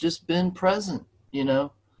not's just been present, and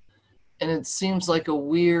it seems like a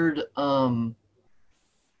weird kind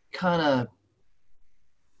of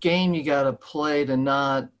game you got to play to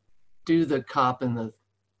not do the cop and the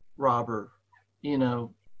robber,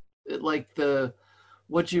 like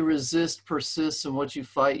what you resist persists and what you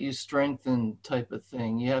fight you strengthen type of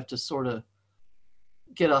thing. You have to sort of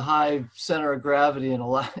get a high center of gravity and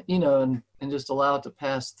allow, and just allow it to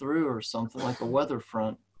pass through or something like a weather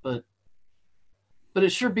front. But it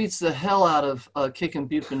sure beats the hell out of kicking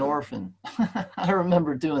buprenorphine. I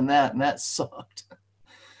remember doing that and that sucked.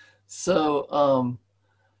 So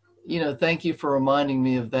thank you for reminding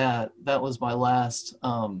me of that. That was my last,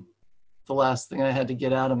 the last thing I had to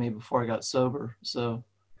get out of me before I got sober. So,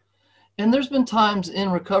 and there's been times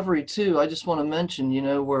in recovery too. I just want to mention,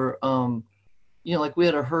 where, like we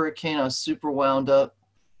had a hurricane, I was super wound up,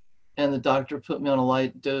 and the doctor put me on a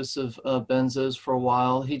light dose of benzos for a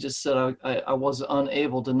while. He just said I was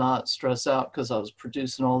unable to not stress out because I was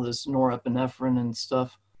producing all this norepinephrine and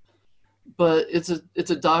stuff. But it's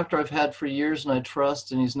a doctor I've had for years and I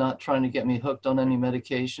trust, and he's not trying to get me hooked on any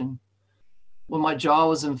medication. When my jaw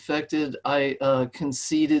was infected, I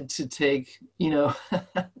conceded to take,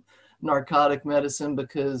 narcotic medicine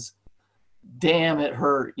because damn, it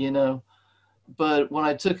hurt, But when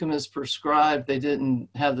I took them as prescribed, they didn't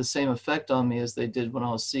have the same effect on me as they did when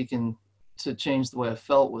I was seeking to change the way I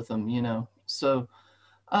felt with them, So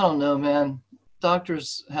I don't know, man.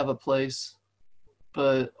 Doctors have a place.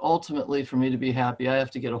 But ultimately, for me to be happy, I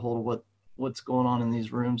have to get a hold of what's going on in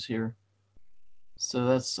these rooms here. So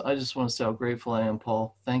I just want to say how grateful I am,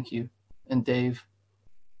 Paul. Thank you. And Dave.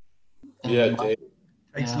 And Yeah, Dave.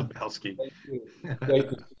 Thanks, Yeah. Lebowski.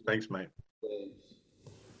 Thank you. Thanks, mate.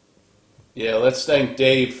 Yeah, let's thank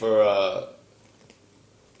Dave for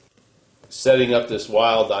setting up this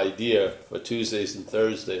wild idea for Tuesdays and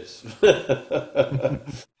Thursdays.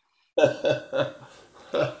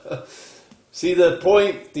 See, the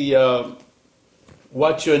point,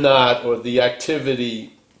 what you're not, or the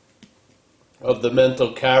activity of the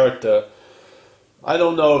mental character, I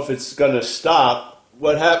don't know if it's going to stop.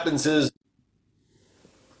 What happens is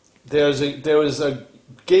there was a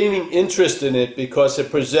gaining interest in it because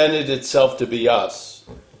it presented itself to be us.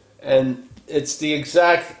 And it's the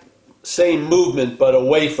exact same movement, but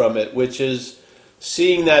away from it, which is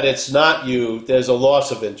seeing that it's not you, there's a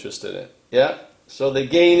loss of interest in it. Yeah? So the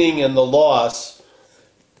gaining and the loss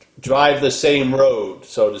drive the same road,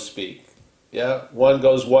 so to speak. Yeah, one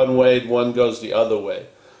goes one way, one goes the other way.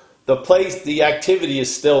 The activity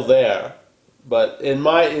is still there, but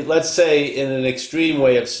let's say in an extreme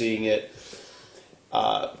way of seeing it,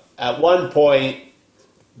 at one point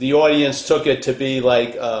the audience took it to be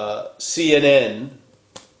like CNN,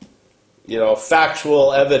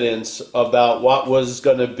 factual evidence about what was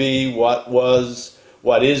going to be, what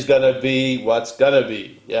is going to be, what's going to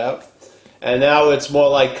be, yeah? And now it's more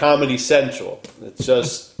like Comedy Central. It's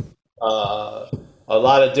just a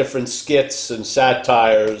lot of different skits and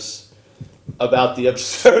satires about the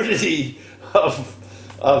absurdity of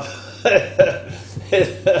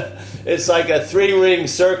it's like a three-ring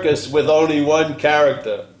circus with only one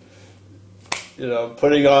character,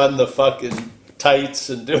 putting on the fucking tights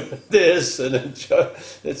and doing this, and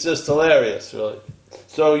it's just hilarious, really.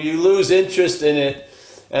 So you lose interest in it,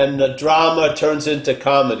 and the drama turns into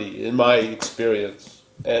comedy, in my experience,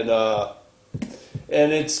 and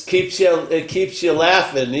it keeps you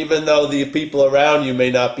laughing, even though the people around you may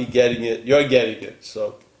not be getting it. You're getting it,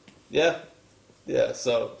 so yeah.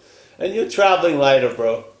 So, and you're traveling lighter,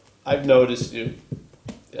 bro. I've noticed you.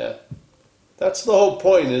 Yeah, that's the whole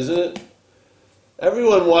point, isn't it?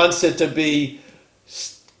 Everyone wants it to be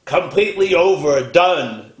completely over,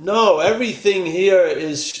 done. No, everything here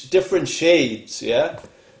is different shades, yeah?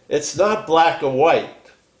 It's not black or white,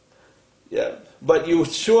 yeah? But you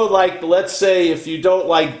sure like, let's say if you don't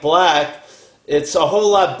like black, it's a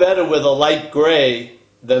whole lot better with a light gray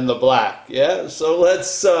than the black, yeah? So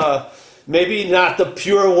let's, maybe not the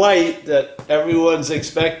pure white that everyone's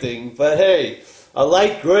expecting, but hey, a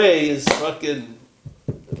light gray is fucking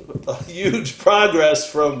a huge progress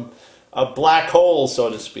from a black hole, so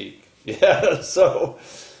to speak. Yeah, so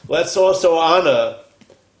let's also honor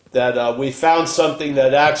that we found something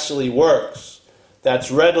that actually works,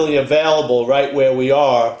 that's readily available right where we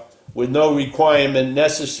are, with no requirement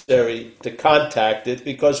necessary to contact it,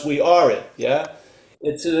 because we are it, yeah?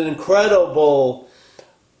 It's an incredible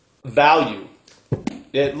value.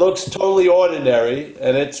 It looks totally ordinary,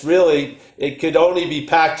 and it could only be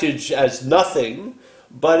packaged as nothing,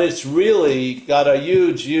 but it's really got a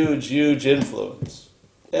huge, huge, huge influence.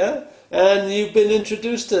 Yeah? And you've been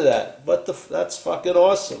introduced to that. That's fucking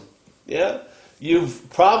awesome. Yeah? You've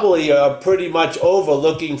probably are pretty much over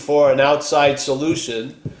looking for an outside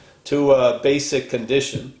solution to a basic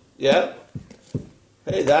condition. Yeah?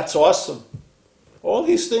 Hey, that's awesome. All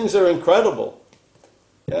these things are incredible.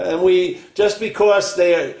 Yeah? And just because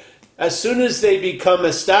as soon as they become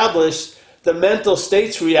established, the mental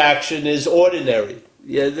states reaction is ordinary.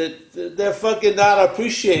 Yeah, they're fucking not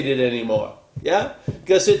appreciated anymore. Yeah?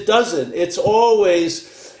 Because it doesn't. It's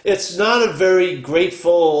not a very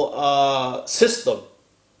grateful system.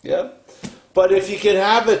 Yeah? But if you can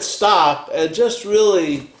have it stop and just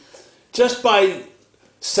by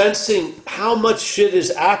sensing how much shit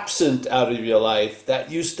is absent out of your life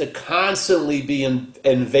that used to constantly be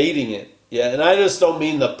invading it. Yeah, and I just don't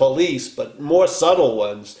mean the police, but more subtle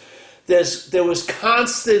ones. There was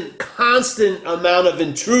constant amount of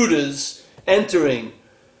intruders entering.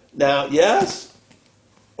 Now, yes,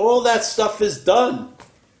 all that stuff is done.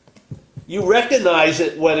 You recognize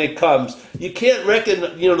it when it comes. You can't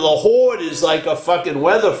recognize, the horde is like a fucking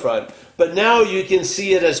weather front. But now you can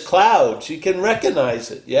see it as clouds. You can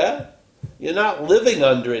recognize it, yeah? You're not living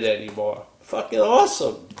under it anymore. Fucking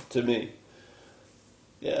awesome to me.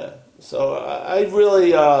 Yeah. So I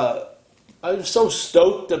really, I'm so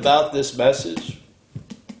stoked about this message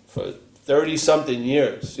for 30-something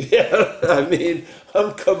years. Yeah. I mean,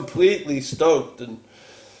 I'm completely stoked and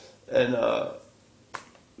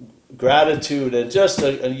gratitude and just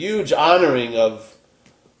a huge honoring of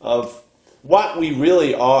what we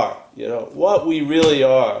really are. What we really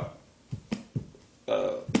are.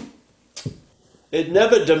 It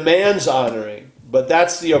never demands honoring, but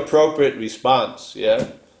that's the appropriate response, yeah?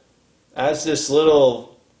 As this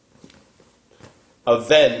little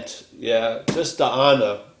event, yeah, just to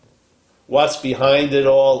honor what's behind it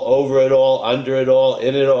all, over it all, under it all,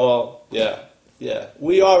 in it all, yeah.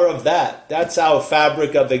 We are of that. That's our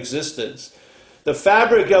fabric of existence. The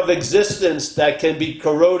fabric of existence that can be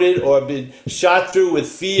corroded or be shot through with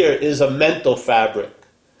fear is a mental fabric.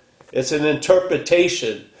 It's an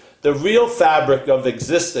interpretation. The real fabric of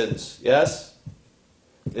existence, yes,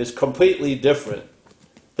 is completely different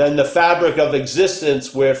than the fabric of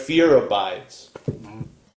existence where fear abides.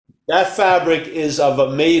 That fabric is of a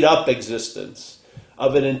made-up existence,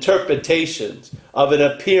 of an interpretation, of an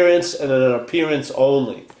appearance and an appearance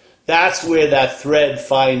only. That's where that thread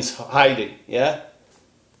finds hiding, yeah?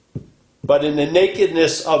 But in the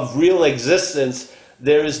nakedness of real existence,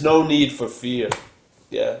 there is no need for fear,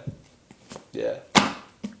 yeah?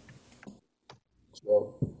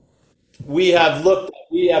 So we have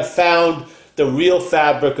found the real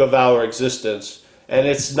fabric of our existence, and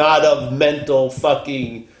it's not of mental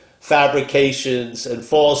fucking fabrications and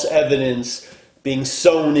false evidence being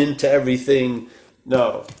sewn into everything.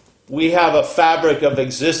 No. We have a fabric of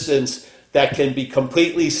existence that can be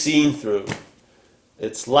completely seen through.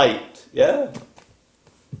 It's light, yeah?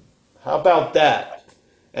 How about that?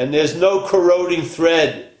 And there's no corroding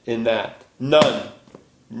thread in that. None.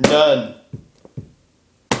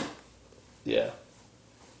 Yeah.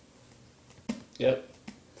 Yep.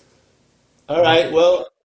 All right, well,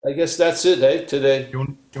 I guess that's it, today. You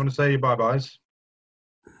want to say your bye-byes?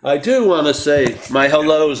 I do want to say my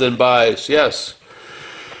hellos and byes, yes.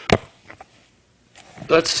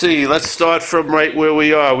 Let's see. Let's start from right where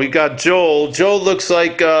we are. We got Joel. Joel looks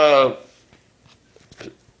like the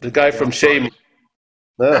guy from Shame.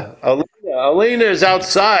 Alina is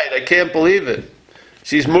outside. I can't believe it.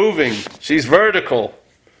 She's moving. She's vertical.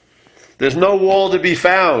 There's no wall to be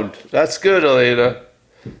found. That's good, Alina.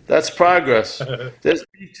 That's progress. There's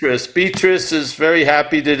Beatrice. Beatrice is very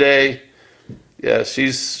happy today. Yeah,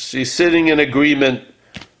 she's sitting in agreement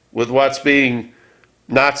with what's being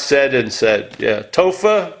not said and said. Yeah.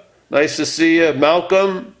 Tofa, nice to see you.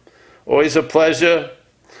 Malcolm, always a pleasure.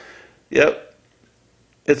 Yep.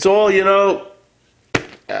 It's all,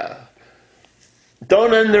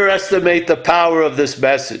 don't underestimate the power of this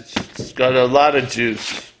message. It's got a lot of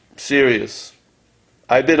juice. Serious.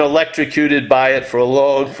 I've been electrocuted by it for a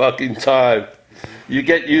long fucking time. You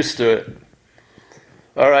get used to it.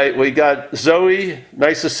 All right, we got Zoe.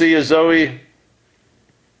 Nice to see you, Zoe.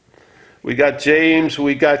 We got James,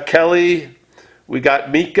 we got Kelly, we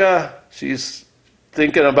got Mika. She's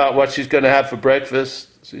thinking about what she's going to have for breakfast.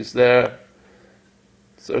 She's there.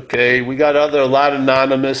 It's okay. We got a lot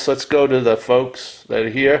anonymous. Let's go to the folks that are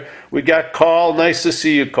here. We got Carl. Nice to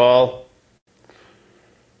see you, Carl.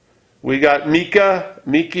 We got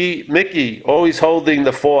Mickey, always holding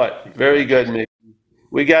the fort. Very good, Mickey.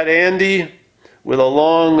 We got Andy with a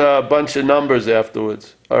long bunch of numbers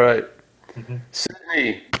afterwards. All right.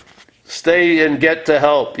 Sydney. Stay and get to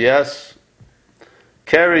help, yes?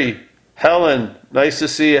 Kerry, Helen, nice to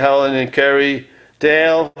see you, Helen and Kerry.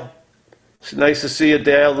 Dale, it's nice to see you,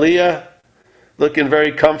 Dale. Leah, looking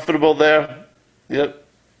very comfortable there. Yep.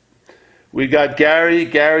 We got Gary.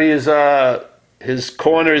 Gary is, his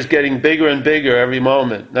corner is getting bigger and bigger every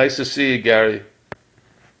moment. Nice to see you, Gary.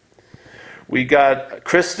 We got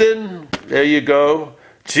Kristen, there you go.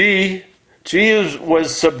 G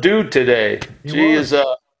was subdued today.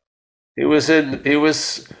 He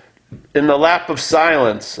was in the lap of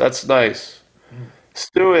silence. That's nice.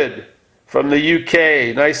 Stuart from the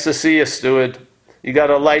UK. Nice to see you, Stuart. You got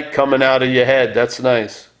a light coming out of your head. That's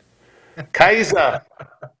nice. Kaiser.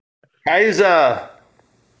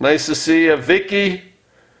 Nice to see you. Vicky,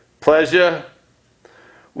 pleasure.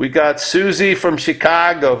 We got Susie from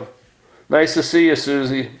Chicago. Nice to see you,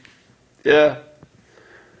 Susie. Yeah.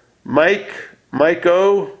 Mike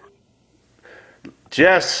O.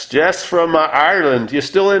 Jess from Ireland. You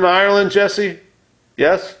still in Ireland, Jesse?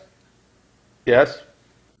 Yes? Yes.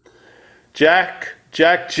 Jack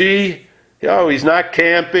G. Oh, he's not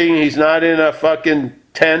camping. He's not in a fucking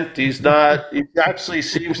tent. He actually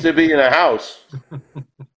seems to be in a house.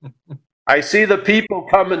 I see the people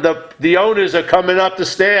coming, the owners are coming up the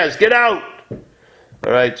stairs. Get out.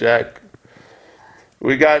 All right, Jack.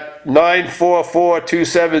 We got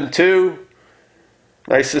 944272.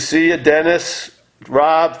 Nice to see you, Dennis.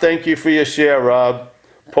 Rob, thank you for your share, Rob.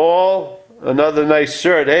 Paul, another nice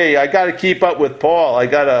shirt. Hey, I got to keep up with Paul. You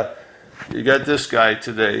got this guy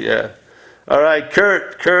today, yeah. All right,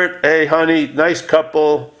 Kurt, hey, honey, nice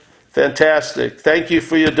couple. Fantastic. Thank you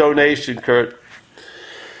for your donation, Kurt.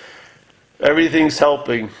 Everything's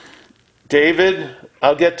helping. David,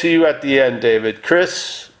 I'll get to you at the end, David.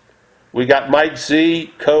 Chris, we got Mike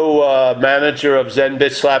Z, co-manager of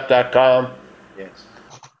ZenBitSlap.com. Yes.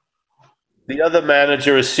 The other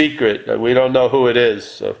manager is secret. We don't know who it is.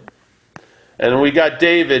 So. And we got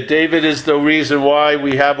David. David is the reason why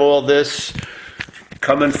we have all this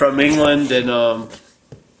coming from England, and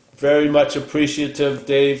very much appreciative,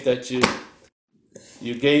 Dave, that you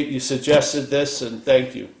suggested this, and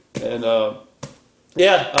thank you. And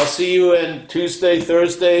yeah, I'll see you on Tuesday,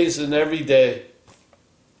 Thursdays, and every day.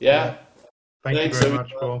 Yeah. Thanks you very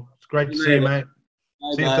much, Paul. It's great to see you, mate.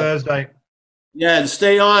 Bye, see you Thursday. Yeah, and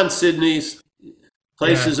stay on, Sydney's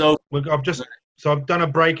place is open. Look, I've done a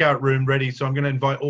breakout room ready, so I'm going to invite all